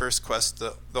very first quest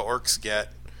the Orcs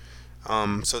get.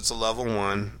 So it's a level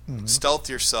 1. Mm-hmm. Stealth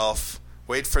yourself,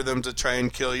 wait for them to try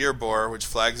and kill your boar, which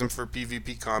flags them for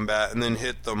PvP combat, and then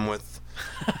hit them with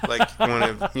like one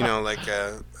of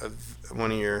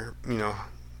one of your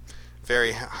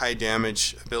very high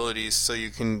damage abilities, so you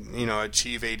can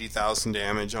achieve 80,000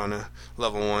 damage on a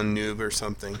level 1 noob or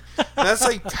something. And that's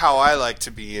like how I like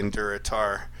to be in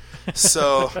Durotar.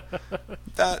 So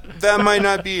that might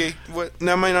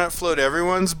not float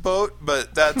everyone's boat,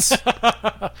 but that's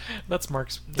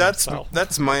Mark's style.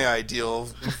 that's my ideal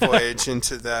voyage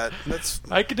into that.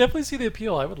 I could definitely see the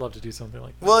appeal. I would love to do something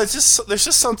like that. Well, there's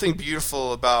just something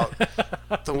beautiful about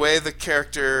the way the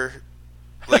character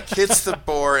like hits the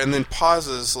boar and then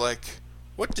pauses, like,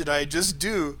 what did I just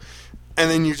do? And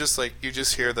then you just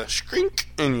hear the shrink,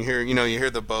 and you hear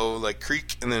the bow like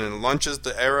creak, and then it launches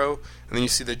the arrow, and then you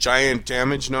see the giant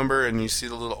damage number, and you see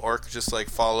the little orc just like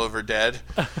fall over dead.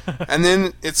 And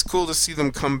then it's cool to see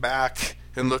them come back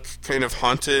and look kind of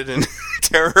haunted and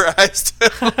terrorized.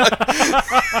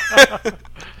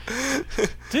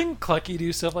 Didn't Clucky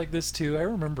do stuff like this too? I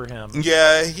remember him.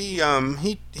 Yeah,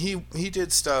 he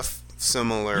did stuff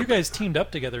similar. You guys teamed up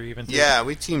together even. Yeah,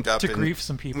 we teamed up to grief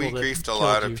some people. We griefed a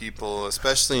lot of people,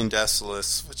 especially in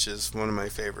Desolace, which is one of my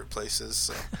favorite places.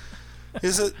 So.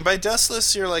 By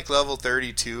Desolace you're like level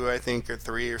 32, I think, or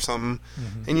 3 or something,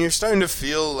 and you're starting to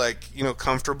feel like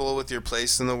comfortable with your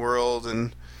place in the world,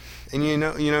 and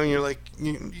you're like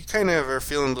you kind of are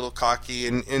feeling a little cocky,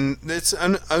 and it's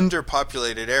an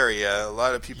underpopulated area. A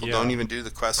lot of people don't even do the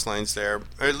quest lines there,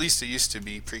 or at least it used to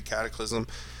be pre-Cataclysm.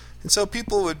 And so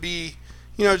people would be,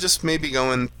 just maybe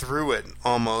going through it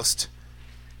almost,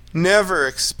 never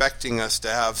expecting us to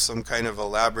have some kind of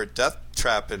elaborate death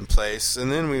trap in place.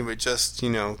 And then we would just,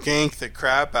 gank the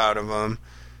crap out of them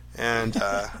and,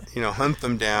 hunt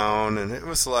them down. And it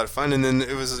was a lot of fun. And then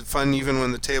it was fun even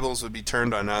when the tables would be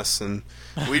turned on us and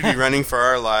we'd be running for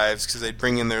our lives because they'd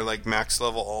bring in their, like, max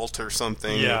level ult or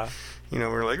something. Yeah.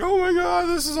 We're like, oh my god,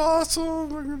 this is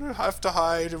awesome. We're going to have to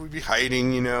hide. And we'd be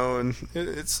hiding, and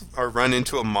it's or run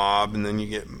into a mob, and then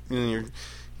you're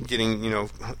getting,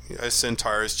 a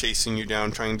centaur is chasing you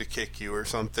down trying to kick you or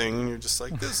something, and you're just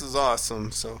like, this is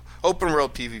awesome. So, open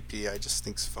world PvP, I just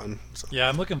think's fun. So. Yeah,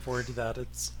 I'm looking forward to that.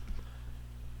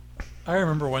 I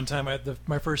remember one time,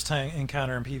 my first time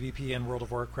encounter in PvP in World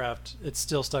of Warcraft, it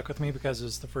still stuck with me because it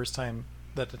was the first time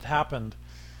that it happened.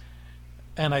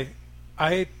 And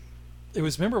it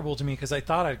was memorable to me because I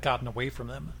thought I'd gotten away from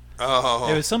them. Oh.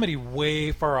 It was somebody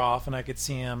way far off, and I could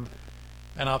see him,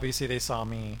 and obviously they saw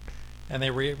me. And they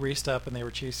raced up, and they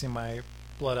were chasing my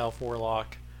Blood Elf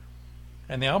Warlock.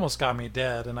 And they almost got me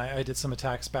dead, and I did some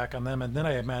attacks back on them, and then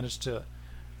I managed to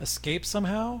escape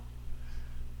somehow.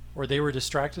 Or they were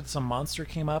distracted, some monster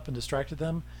came up and distracted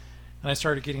them, and I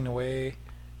started getting away.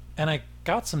 And I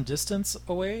got some distance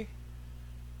away,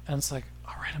 and it's like,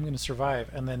 all right, I'm going to survive.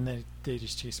 And then they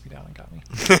just chased me down and got me.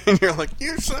 And you're like,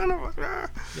 you son of a...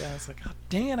 Yeah, it's like, oh,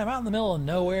 dang it, I'm out in the middle of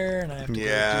nowhere, and I have to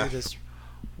go do this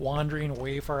wandering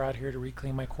way far out here to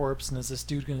reclaim my corpse, and is this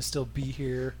dude going to still be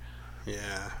here?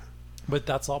 Yeah. But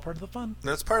that's all part of the fun.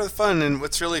 That's part of the fun, and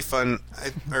what's really fun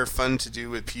to do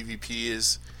with PvP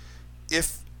is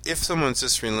if someone's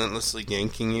just relentlessly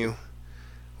ganking you,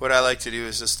 what I like to do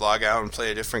is just log out and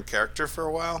play a different character for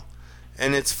a while.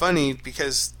 And it's funny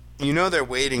because you know they're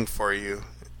waiting for you.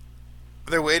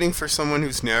 They're waiting for someone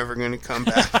who's never going to come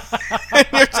back. And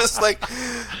you're just like...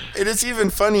 It is even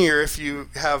funnier if you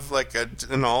have like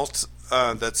an alt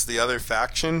that's the other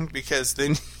faction, because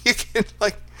then you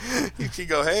can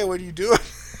go, hey, what are you doing?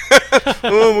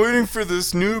 Oh, I'm waiting for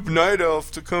this noob night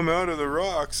elf to come out of the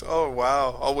rocks. Oh,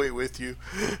 wow. I'll wait with you.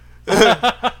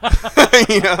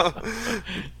 You know,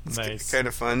 it's nice. Kind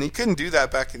of fun. You couldn't do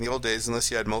that back in the old days unless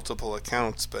you had multiple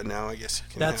accounts, but now I guess you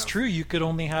can. That's true. You could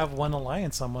only have one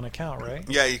alliance on one account, right?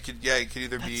 Yeah, you could. Yeah, you could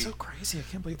either be. That's so crazy. I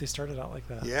can't believe they started out like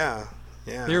that. Yeah.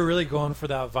 They were really going for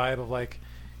that vibe of like,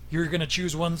 you're going to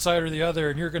choose one side or the other,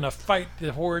 and you're going to fight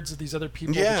the hordes of these other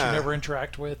people that you never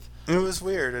interact with. It was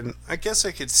weird, and I guess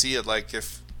I could see it like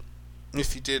if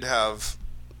you did have,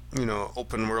 you know,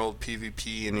 open world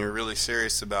PvP and you're really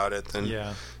serious about it,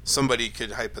 then somebody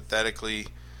could hypothetically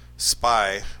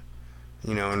spy,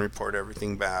 you know, and report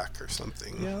everything back or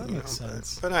something. Yeah, that makes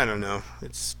sense. But I don't know.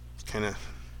 It's kind of...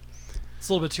 It's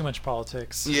a little bit too much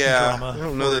politics. Yeah, drama I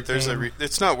don't know that there's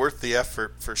it's not worth the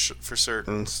effort for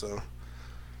certain. So,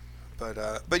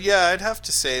 but yeah, I'd have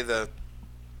to say the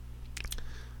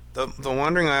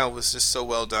Wandering Isle was just so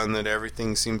well done that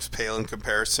everything seems pale in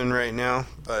comparison right now.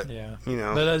 But you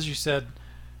know, but as you said,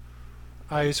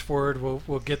 eyes forward.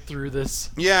 We'll get through this.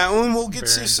 Yeah, and we'll get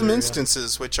to some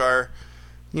instances which are,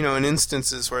 you know, in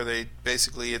instances where they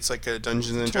basically it's like a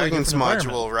Dungeons and Dragons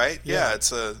module, right? Yeah,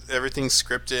 it's everything's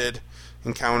scripted.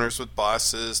 Encounters with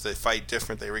bosses, they fight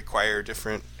different, they require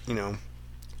different, you know,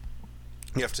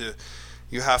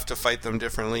 you have to fight them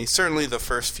differently. Certainly the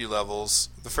first few levels,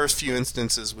 the first few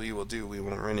instances we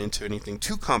won't run into anything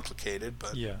too complicated,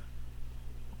 but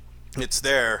it's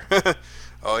there.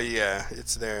 Oh yeah,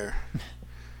 it's there.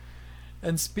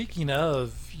 And speaking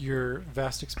of your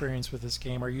vast experience with this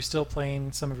game, are you still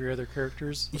playing some of your other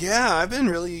characters? Yeah, I've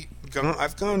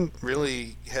gone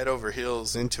really head over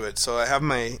heels into it. So I have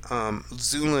my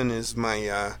Zulin is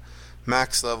my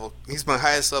max level. He's my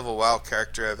highest level WoW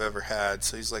character I've ever had.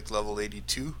 So he's like level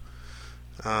 82.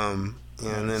 And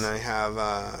then I have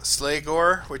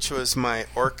Slegor, which was my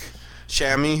orc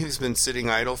chamois who's been sitting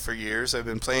idle for years. I've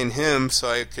been playing him so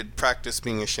I could practice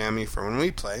being a chamois for when we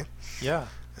play. Yeah.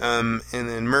 And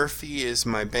then Murphy is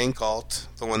my bank alt,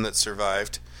 the one that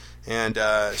survived, and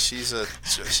she's a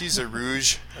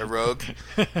rouge, a rogue,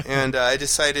 and I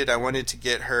decided I wanted to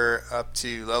get her up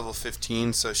to level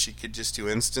 15 so she could just do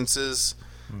instances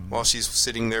while she's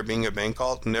sitting there being a bank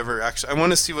alt. I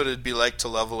want to see what it'd be like to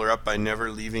level her up by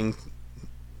never leaving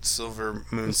Silver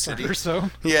Moon City. Or so.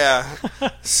 Yeah.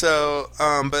 So,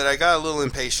 but I got a little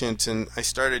impatient and I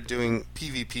started doing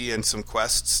PvP and some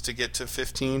quests to get to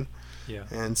 15. Yeah.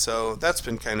 And so that's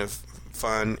been kind of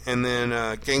fun. And then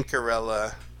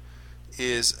Gankarella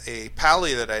is a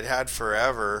pally that I'd had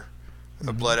forever,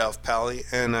 a Blood Elf pally,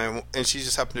 and she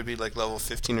just happened to be like level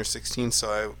 15 or 16,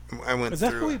 so I went through. Is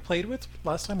that who we played with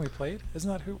last time we played?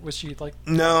 Isn't that who? Was she like...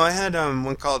 No, I had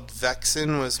one called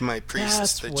Vexen was my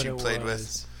priest that you played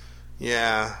with.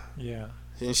 Yeah. Yeah.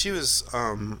 And she was,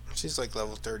 she's like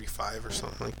level 35 or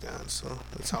something like that, so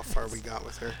that's how far we got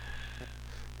with her.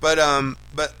 But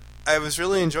I was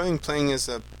really enjoying playing as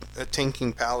a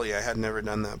tanking pally. I had never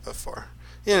done that before.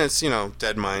 Yeah, it's, you know,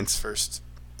 Deadmind's first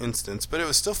instance, but it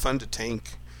was still fun to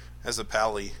tank as a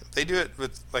pally. They do it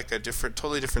with like a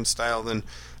totally different style than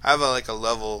I have a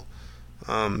level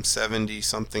 70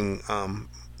 something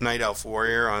Night Elf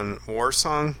Warrior on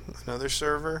Warsong, another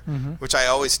server, which I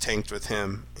always tanked with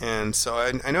him, and so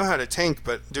I know how to tank,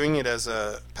 but doing it as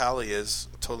a pally is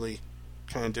totally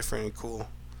kind of different and cool.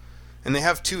 And they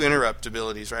have 2 interrupt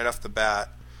abilities right off the bat.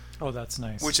 Oh, that's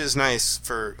nice. Which is nice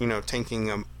for, you know, tanking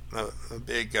a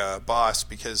big boss,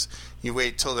 because you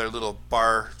wait till their little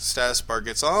status bar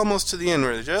gets almost to the end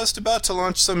where they're just about to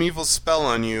launch some evil spell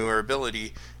on you or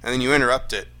ability, and then you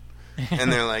interrupt it.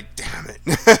 And they're like, damn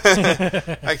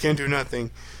it. I can't do nothing.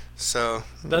 So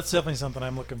that's definitely something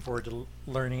I'm looking forward to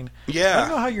learning. Yeah. I don't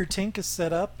know how your tank is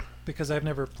set up, because I've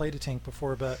never played a tank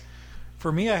before, but...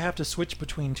 For me, I have to switch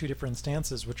between 2 different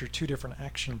stances, which are 2 different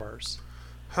action bars.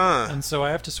 Huh. And so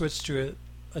I have to switch to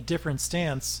a different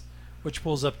stance, which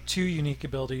pulls up 2 unique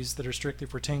abilities that are strictly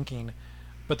for tanking,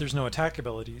 but there's no attack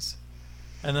abilities.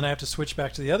 and then I have to switch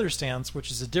back to the other stance,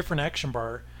 which is a different action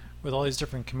bar with all these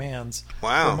different commands.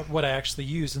 Wow. From what I actually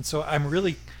use, and so I'm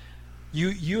really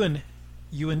you and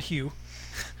Hugh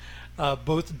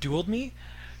both dueled me,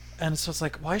 and so it's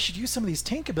like, well, I should use some of these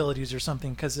tank abilities or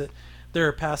something, because there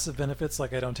are passive benefits,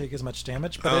 like I don't take as much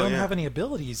damage, but I don't have any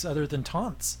abilities other than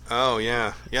taunts. Oh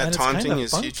yeah, yeah. And Taunting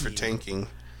it's is kinda huge for funky. tanking.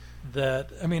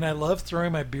 I love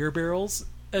throwing my beer barrels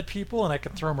at people, and I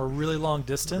can throw them a really long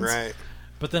distance. Right.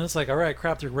 But then it's like, all right,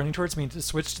 crap, they're running towards me, to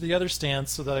switch to the other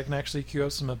stance so that I can actually queue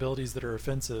up some abilities that are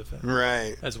offensive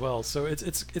Right. as well. So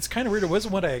it's kind of weird. It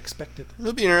wasn't what I expected.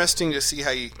 It'll be interesting to see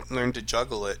how you learn to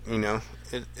juggle it.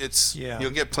 You'll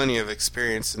get plenty of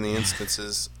experience in the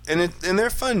instances, and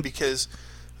they're fun because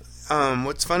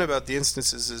what's fun about the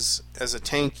instances is, as a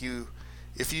tank,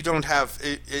 if you don't have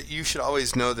it, you should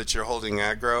always know that you're holding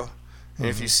aggro, and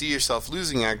if you see yourself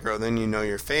losing aggro, then you know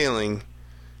you're failing.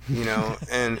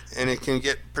 And it can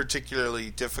get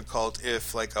particularly difficult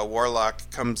if, like, a warlock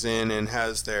comes in and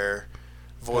has their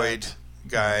void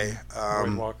guy.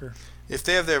 Void Walker. If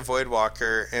they have their void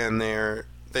walker and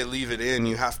they leave it in,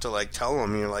 you have to, like, tell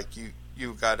them, you're like,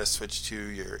 you got to switch to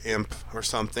your imp or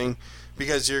something,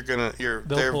 because they're gonna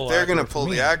pull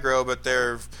the aggro, but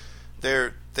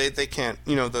they can't.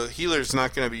 The healer's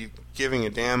not going to be giving a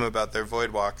damn about their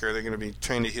void walker. They're going to be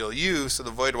trying to heal you, so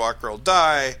the void walker will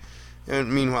die.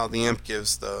 And meanwhile, the imp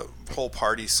gives the whole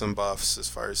party some buffs as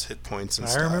far as hit points and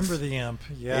stuff. I remember the imp.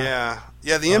 Yeah.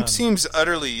 Yeah. The imp seems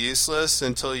utterly useless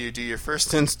until you do your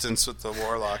first instance with the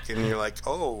warlock, and you're like,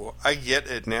 oh, I get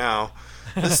it now.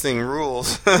 This thing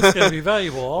rules. It's going to be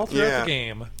valuable all throughout the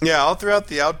game. Yeah, all throughout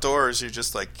the outdoors, you're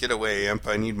just like, get away, imp.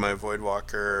 I need my void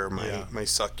walker, or my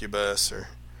succubus, or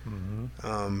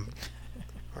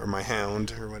or my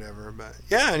hound, or whatever. But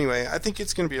yeah, anyway, I think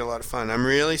it's going to be a lot of fun. I'm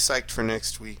really psyched for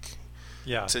next week.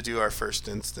 Yeah. To do our first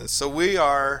instance. So we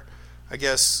are, I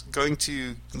guess, going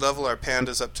to level our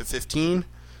pandas up to 15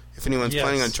 if anyone's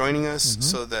planning on joining us,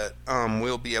 so that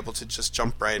we'll be able to just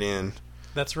jump right in.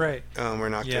 That's right. We're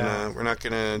not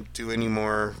gonna do any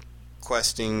more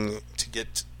questing to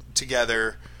get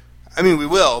together. I mean, we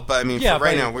will, but for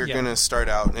right now we're gonna start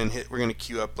out and we're gonna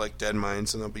queue up like dead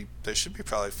mines, and there should be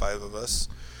probably 5 of us.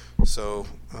 So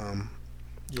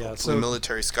hopefully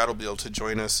Military Scott will be able to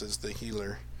join us as the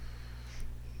healer.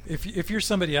 If you're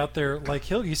somebody out there like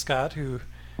Hilgi Scott, who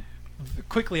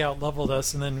quickly outleveled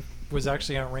us and then was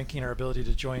actually outranking our ability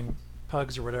to join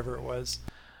pugs or whatever it was,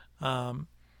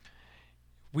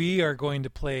 we are going to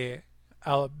play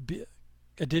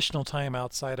additional time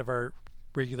outside of our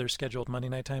regular scheduled Monday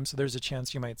night time. So there's a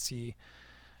chance you might see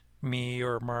me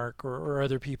or Mark or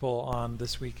other people on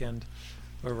this weekend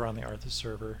over on the Arthas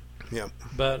server. Yeah.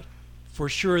 But for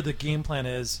sure, the game plan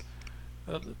is,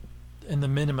 in the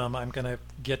minimum, I'm going to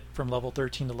get from level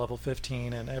 13 to level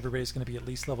 15, and everybody's going to be at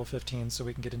least level 15 so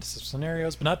we can get into some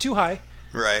scenarios, but not too high.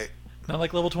 Right. Not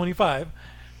like level 25.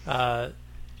 And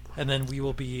then we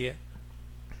will be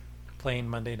playing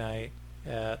Monday night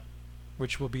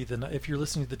which will be if you're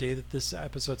listening to the day that this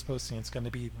episode's posting, it's going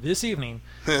to be this evening,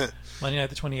 Monday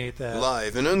night the 28th at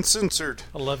live and uncensored,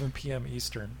 11 p.m.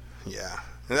 Eastern. Yeah,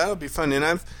 and that'll be fun. And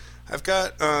I've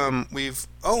got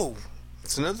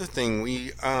it's another thing.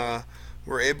 We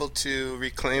were able to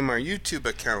reclaim our YouTube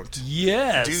account.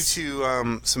 Yes. Due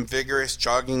to some vigorous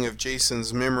jogging of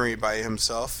Jason's memory by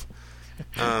himself.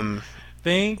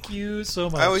 Thank you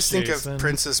so much, I always Jason. think of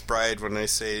Princess Bride when I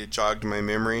say jogged my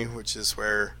memory, which is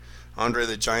where Andre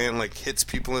the Giant hits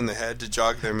people in the head to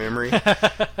jog their memory.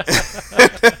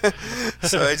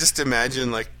 So I just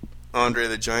imagine Andre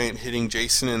the Giant hitting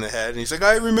Jason in the head, and he's like,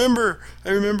 I remember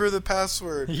the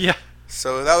password. Yeah.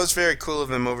 So that was very cool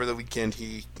of him over the weekend.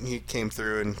 He came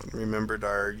through and remembered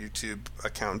our YouTube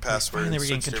account password. And they were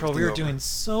getting control. We were going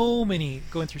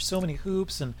through so many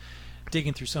hoops and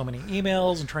digging through so many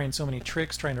emails and trying so many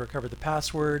tricks trying to recover the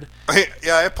password. I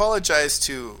apologize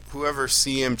to whoever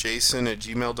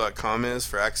cmjason@gmail.com is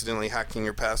for accidentally hacking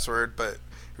your password, but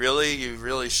really, you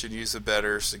really should use a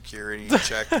better security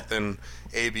check than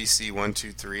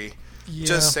ABC123. Yeah.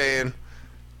 Just saying.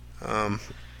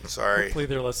 Sorry. Hopefully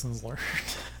their lessons learned.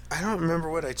 I don't remember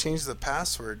what I changed the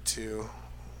password to.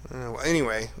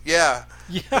 Anyway, yeah.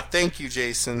 Thank you,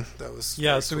 Jason. That was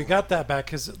so we got that back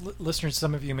because listeners,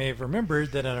 some of you may have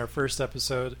remembered that in our first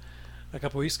episode a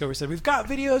couple weeks ago we said we've got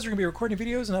videos, we're going to be recording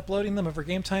videos and uploading them over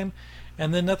game time,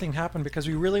 and then nothing happened because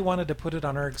we really wanted to put it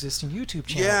on our existing YouTube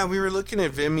channel. Yeah, we were looking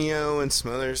at Vimeo and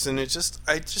some others, and I just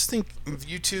think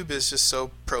YouTube is just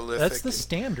so prolific. That's the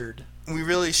standard. We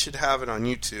really should have it on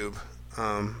YouTube.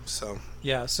 So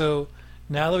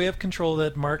now that we have control,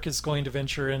 that Mark is going to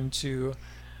venture into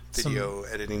video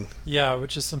editing. Yeah,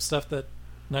 which is some stuff that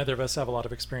neither of us have a lot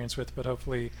of experience with, but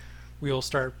hopefully we'll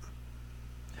start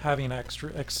having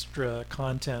extra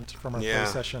content from our play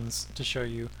sessions to show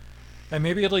you. And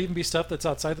maybe it'll even be stuff that's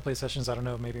outside the play sessions. I don't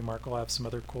know. Maybe Mark will have some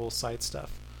other cool side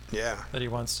stuff. Yeah. That he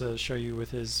wants to show you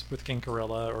with King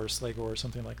Gorilla or Sligo or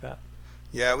something like that.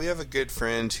 Yeah, we have a good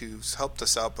friend who's helped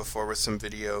us out before with some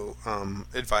video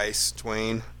advice,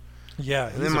 Dwayne. Yeah,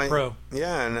 he's a pro.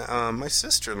 Yeah, and my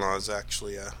sister-in-law is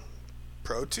actually a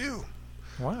pro too.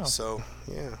 Wow. So,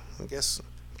 yeah, I guess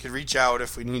we could reach out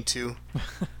if we need to.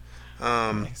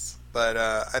 Nice. But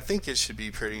I think it should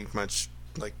be pretty much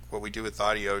like what we do with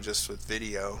audio, just with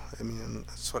video. I mean,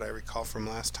 that's what I recall from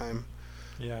last time.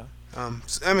 Yeah.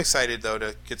 So I'm excited, though,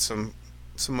 to get some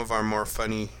of our more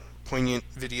funny, poignant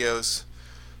videos,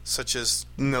 such as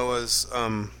Noah's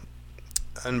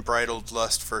unbridled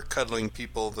lust for cuddling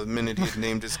people the minute he had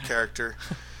named his character.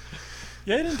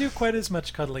 Yeah, I didn't do quite as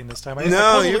much cuddling this time.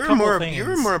 No, you were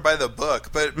more by the book,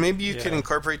 but maybe you can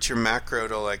incorporate your macro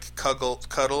to like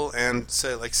cuddle and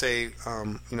say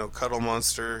cuddle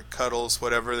monster cuddles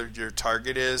whatever your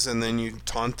target is, and then you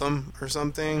taunt them or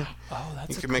something. Oh,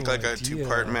 that's you could make like a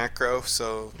 2-part macro,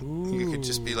 so you could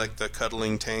just be like the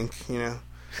cuddling tank,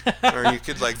 or you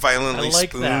could like violently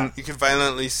spoon. That. You could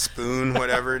violently spoon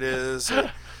whatever it is.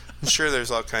 I'm sure there's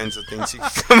all kinds of things you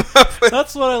can come up with.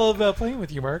 That's what I love about playing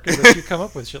with you, Mark, is that you come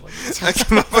up with shit like this. I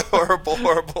come up with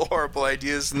horrible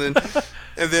ideas, and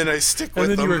then I stick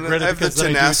with them. And I have the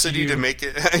tenacity to make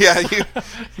it. Yeah,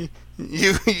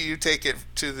 you take it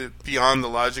to the beyond the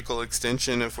logical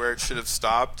extension of where it should have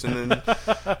stopped, and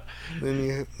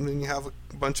then you have a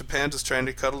bunch of pandas trying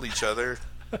to cuddle each other.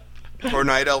 Or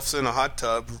night elves in a hot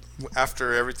tub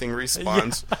after everything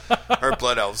respawns. Or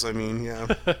blood elves, I mean,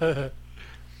 yeah.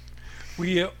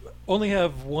 We only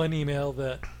have one email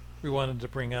that we wanted to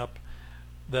bring up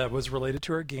that was related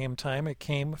to our game time. It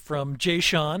came from Jay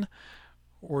Sean,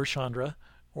 or Chandra,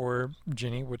 or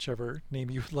Ginny, whichever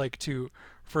name you would like to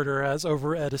refer to her as,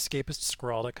 over at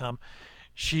escapistscrawl.com.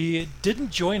 She didn't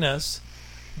join us,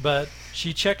 but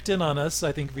she checked in on us,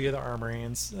 I think via the Armory,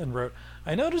 and wrote,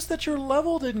 "I noticed that your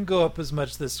level didn't go up as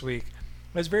much this week.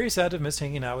 I was very sad to miss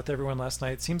hanging out with everyone last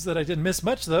night. Seems that I didn't miss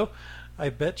much, though. I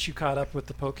bet you caught up with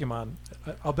the Pokemon.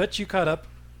 I'll bet you got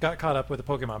caught up with the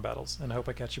Pokemon battles, and I hope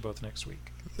I catch you both next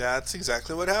week." That's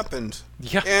exactly what happened.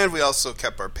 Yeah. And we also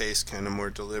kept our pace kind of more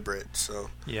deliberate,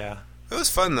 so... Yeah. It was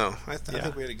fun, though. I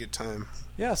think we had a good time.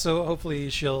 Yeah, so hopefully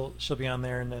she'll be on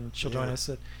there, and then she'll join us.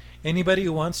 Anybody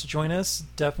who wants to join us,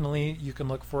 definitely you can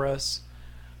look for us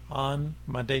on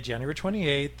Monday, January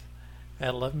 28th at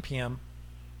 11 p.m.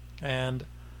 And...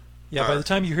 yeah, by the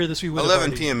time you hear this, we will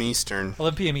 11 p.m. Eastern.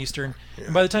 11 p.m. Eastern. Yeah.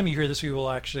 And by the time you hear this, we will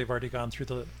actually have already gone through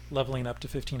the leveling up to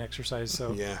 15 exercise.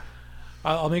 So yeah,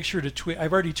 I'll make sure to tweet.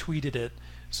 I've already tweeted it.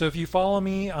 So if you follow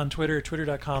me on Twitter,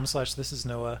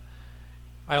 twitter.com/thisisnoah,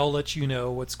 I'll let you know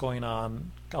what's going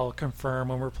on. I'll confirm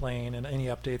when we're playing and any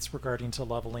updates regarding to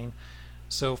leveling.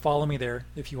 So follow me there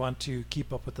if you want to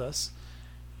keep up with us.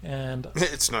 And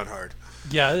it's not hard.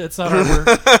 Yeah, it's not hard.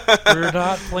 We're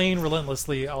not playing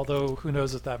relentlessly, although who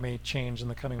knows if that may change in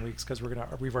the coming weeks because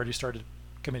we've already started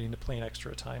committing to playing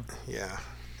extra time. Yeah,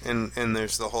 and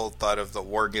there's the whole thought of the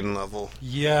Worgen level.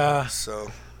 Yeah,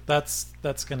 so that's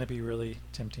going to be really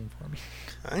tempting for me.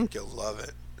 I think you'll love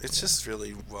it. It's just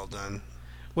really well done.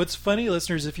 What's funny,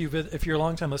 listeners, if you're a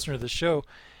long-time listener to the show,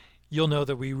 you'll know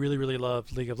that we really, really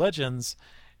love League of Legends,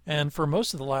 and for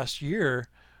most of the last year,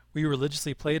 we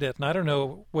religiously played it. And I don't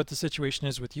know what the situation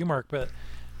is with you, Mark, but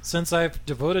since I've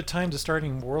devoted time to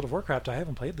starting World of Warcraft, I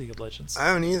haven't played League of Legends. I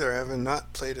haven't either. I haven't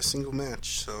not played a single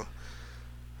match, so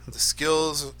the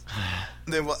skills,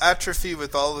 they will atrophy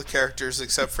with all the characters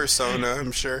except for Sona,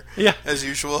 I'm sure. Yeah. As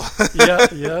usual. yeah.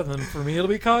 Then for me it'll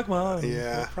be Kog'Maw. And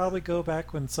yeah. We'll probably go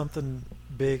back when something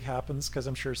big happens, because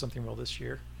I'm sure something will this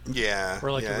year. Yeah.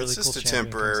 Or like a really it's just cool a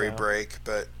temporary break,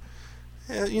 but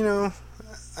yeah,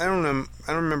 I don't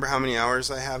remember how many hours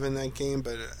I have in that game,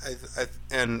 but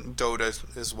and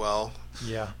Dota as well.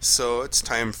 Yeah. So it's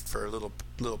time for a little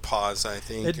pause, I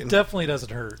think. It definitely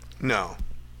doesn't hurt. No.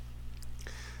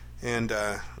 And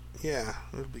yeah,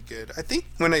 it'll be good. I think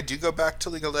when I do go back to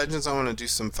League of Legends, I want to do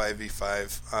some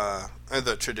 5v5,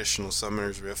 the traditional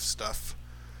Summoner's Rift stuff.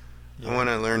 Yeah. I want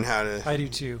to learn how to. I do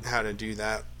too. How to do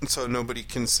that, so nobody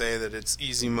can say that it's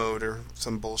easy mode or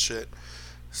some bullshit.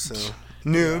 So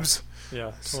noobs.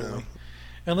 Yeah, totally.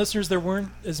 And listeners, there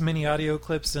weren't as many audio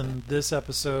clips in this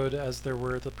episode as there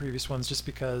were the previous ones, just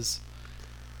because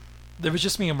there was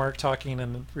just me and Mark talking,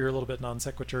 and we were a little bit non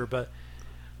sequitur. But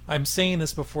I'm saying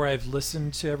this before I've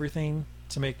listened to everything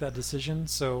to make that decision,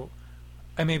 so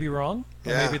I may be wrong.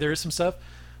 Yeah. Maybe there is some stuff,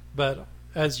 but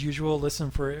as usual, listen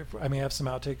for. I may have some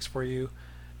outtakes for you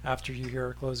after you hear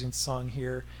our closing song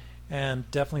here. And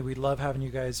definitely we'd love having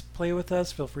you guys play with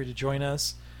us. Feel free to join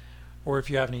us. Or if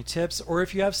you have any tips, or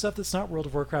if you have stuff that's not World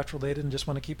of Warcraft related and just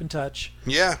want to keep in touch,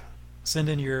 Yeah. send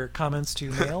in your comments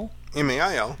to mail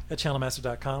MAIL. at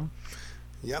channelmaster.com.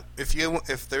 Yep.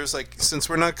 If there's since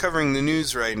we're not covering the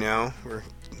news right now, we're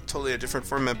totally a different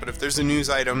format, but if there's a news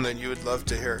item that you would love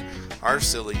to hear our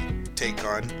silly take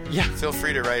on, feel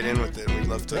free to write in with it. We'd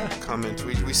love to comment.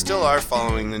 We still are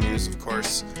following the news, of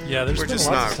course. Yeah, there's we're been just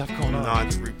lots of stuff going on.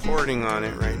 not reporting on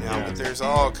it right now, but there's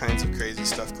all kinds of crazy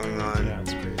stuff going on. Yeah,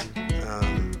 it's crazy.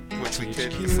 Which we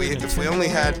could, if we only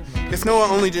had, if Noah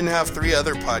only didn't have 3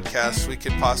 other podcasts, we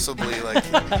could possibly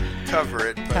cover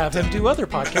it. But, have him do other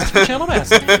podcasts for Channel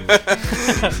Master.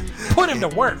 Put him to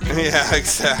work. Yeah,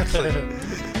 exactly.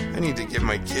 I need to get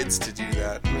my kids to do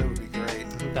that. That would be great.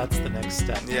 That's the next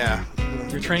step. Yeah.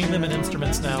 You're training them in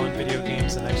instruments now, in video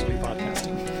games, and next week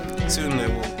podcasting. Soon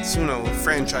I will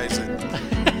franchise it.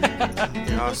 That'd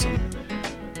be awesome.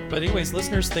 But anyways,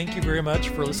 listeners, thank you very much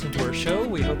for listening to our show.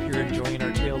 We hope you're enjoying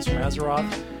our Tales from Azeroth.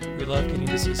 We love getting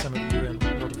to see some of you in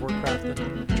World of Warcraft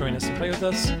that join us and play with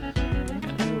us.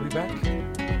 And we will be back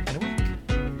in a week.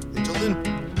 Until then.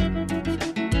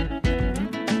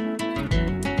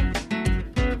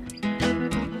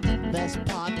 Best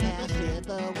podcast in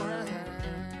the world.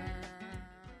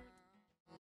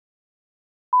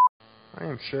 I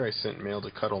am sure I sent mail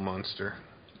to Cuddle Monster.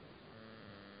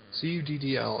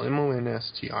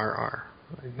 CUDDLMONSTRR.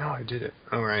 I know I did it.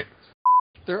 All right.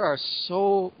 There are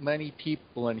so many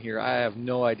people in here, I have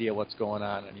no idea what's going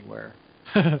on anywhere.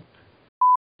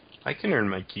 I can earn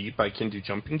my keep. I can do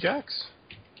jumping jacks.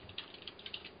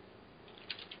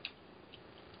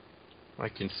 I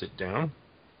can sit down.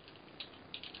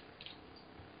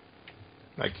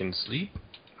 I can sleep.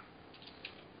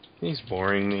 He's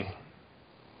boring me.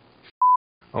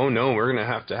 Oh no, we're going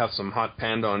to have some hot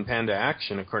panda on panda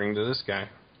action, according to this guy.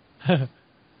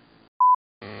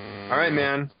 Alright,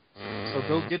 man. So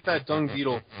go get that dung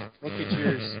beetle. Make it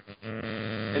yours.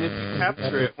 And if you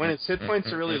capture it, when its hit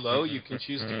points are really low, you can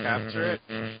choose to capture it,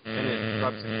 and it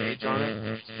drops a gauge on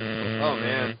it. Oh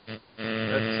man.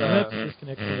 That's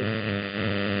disconnected.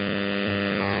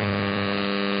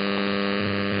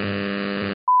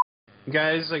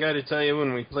 Guys, I gotta tell you,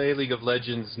 when we play League of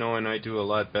Legends, Noah and I do a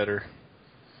lot better.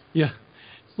 Yeah,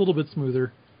 it's a little bit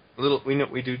smoother.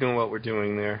 We do know what we're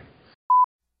doing there.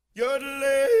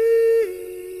 Yodeling!